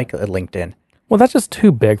acquisitions like LinkedIn. Well, that's just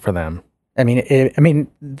too big for them.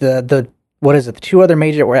 The what is it? The two other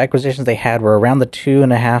major acquisitions they had were around the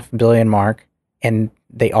 $2.5 billion mark, and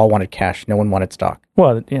they all wanted cash. No one wanted stock.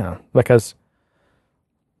 Well, yeah, because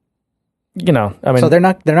so they're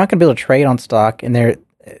not going to be able to trade on stock, and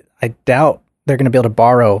I doubt they're going to be able to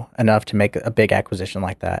borrow enough to make a big acquisition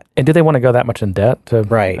like that. And do they want to go that much in debt?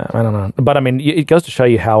 Right. I don't know. But I mean, it goes to show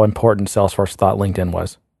you how important Salesforce thought LinkedIn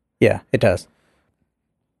was. Yeah, it does.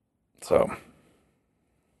 So,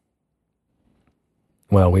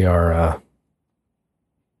 well, we are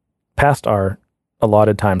past our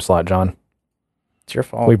allotted time slot, John. It's your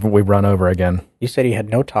fault. We've run over again. You said you had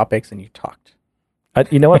no topics and you talked.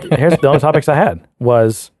 You know what? Here's the only topics I had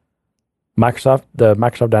was the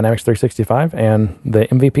Microsoft Dynamics 365 and the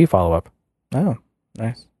MVP follow-up. Oh,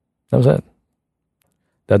 nice. That was it.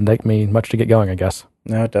 Doesn't take me much to get going, I guess.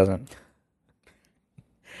 No, it doesn't.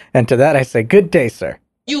 And to that I say, good day, sir.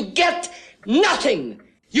 You get nothing.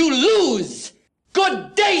 You lose.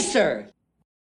 Good day, sir.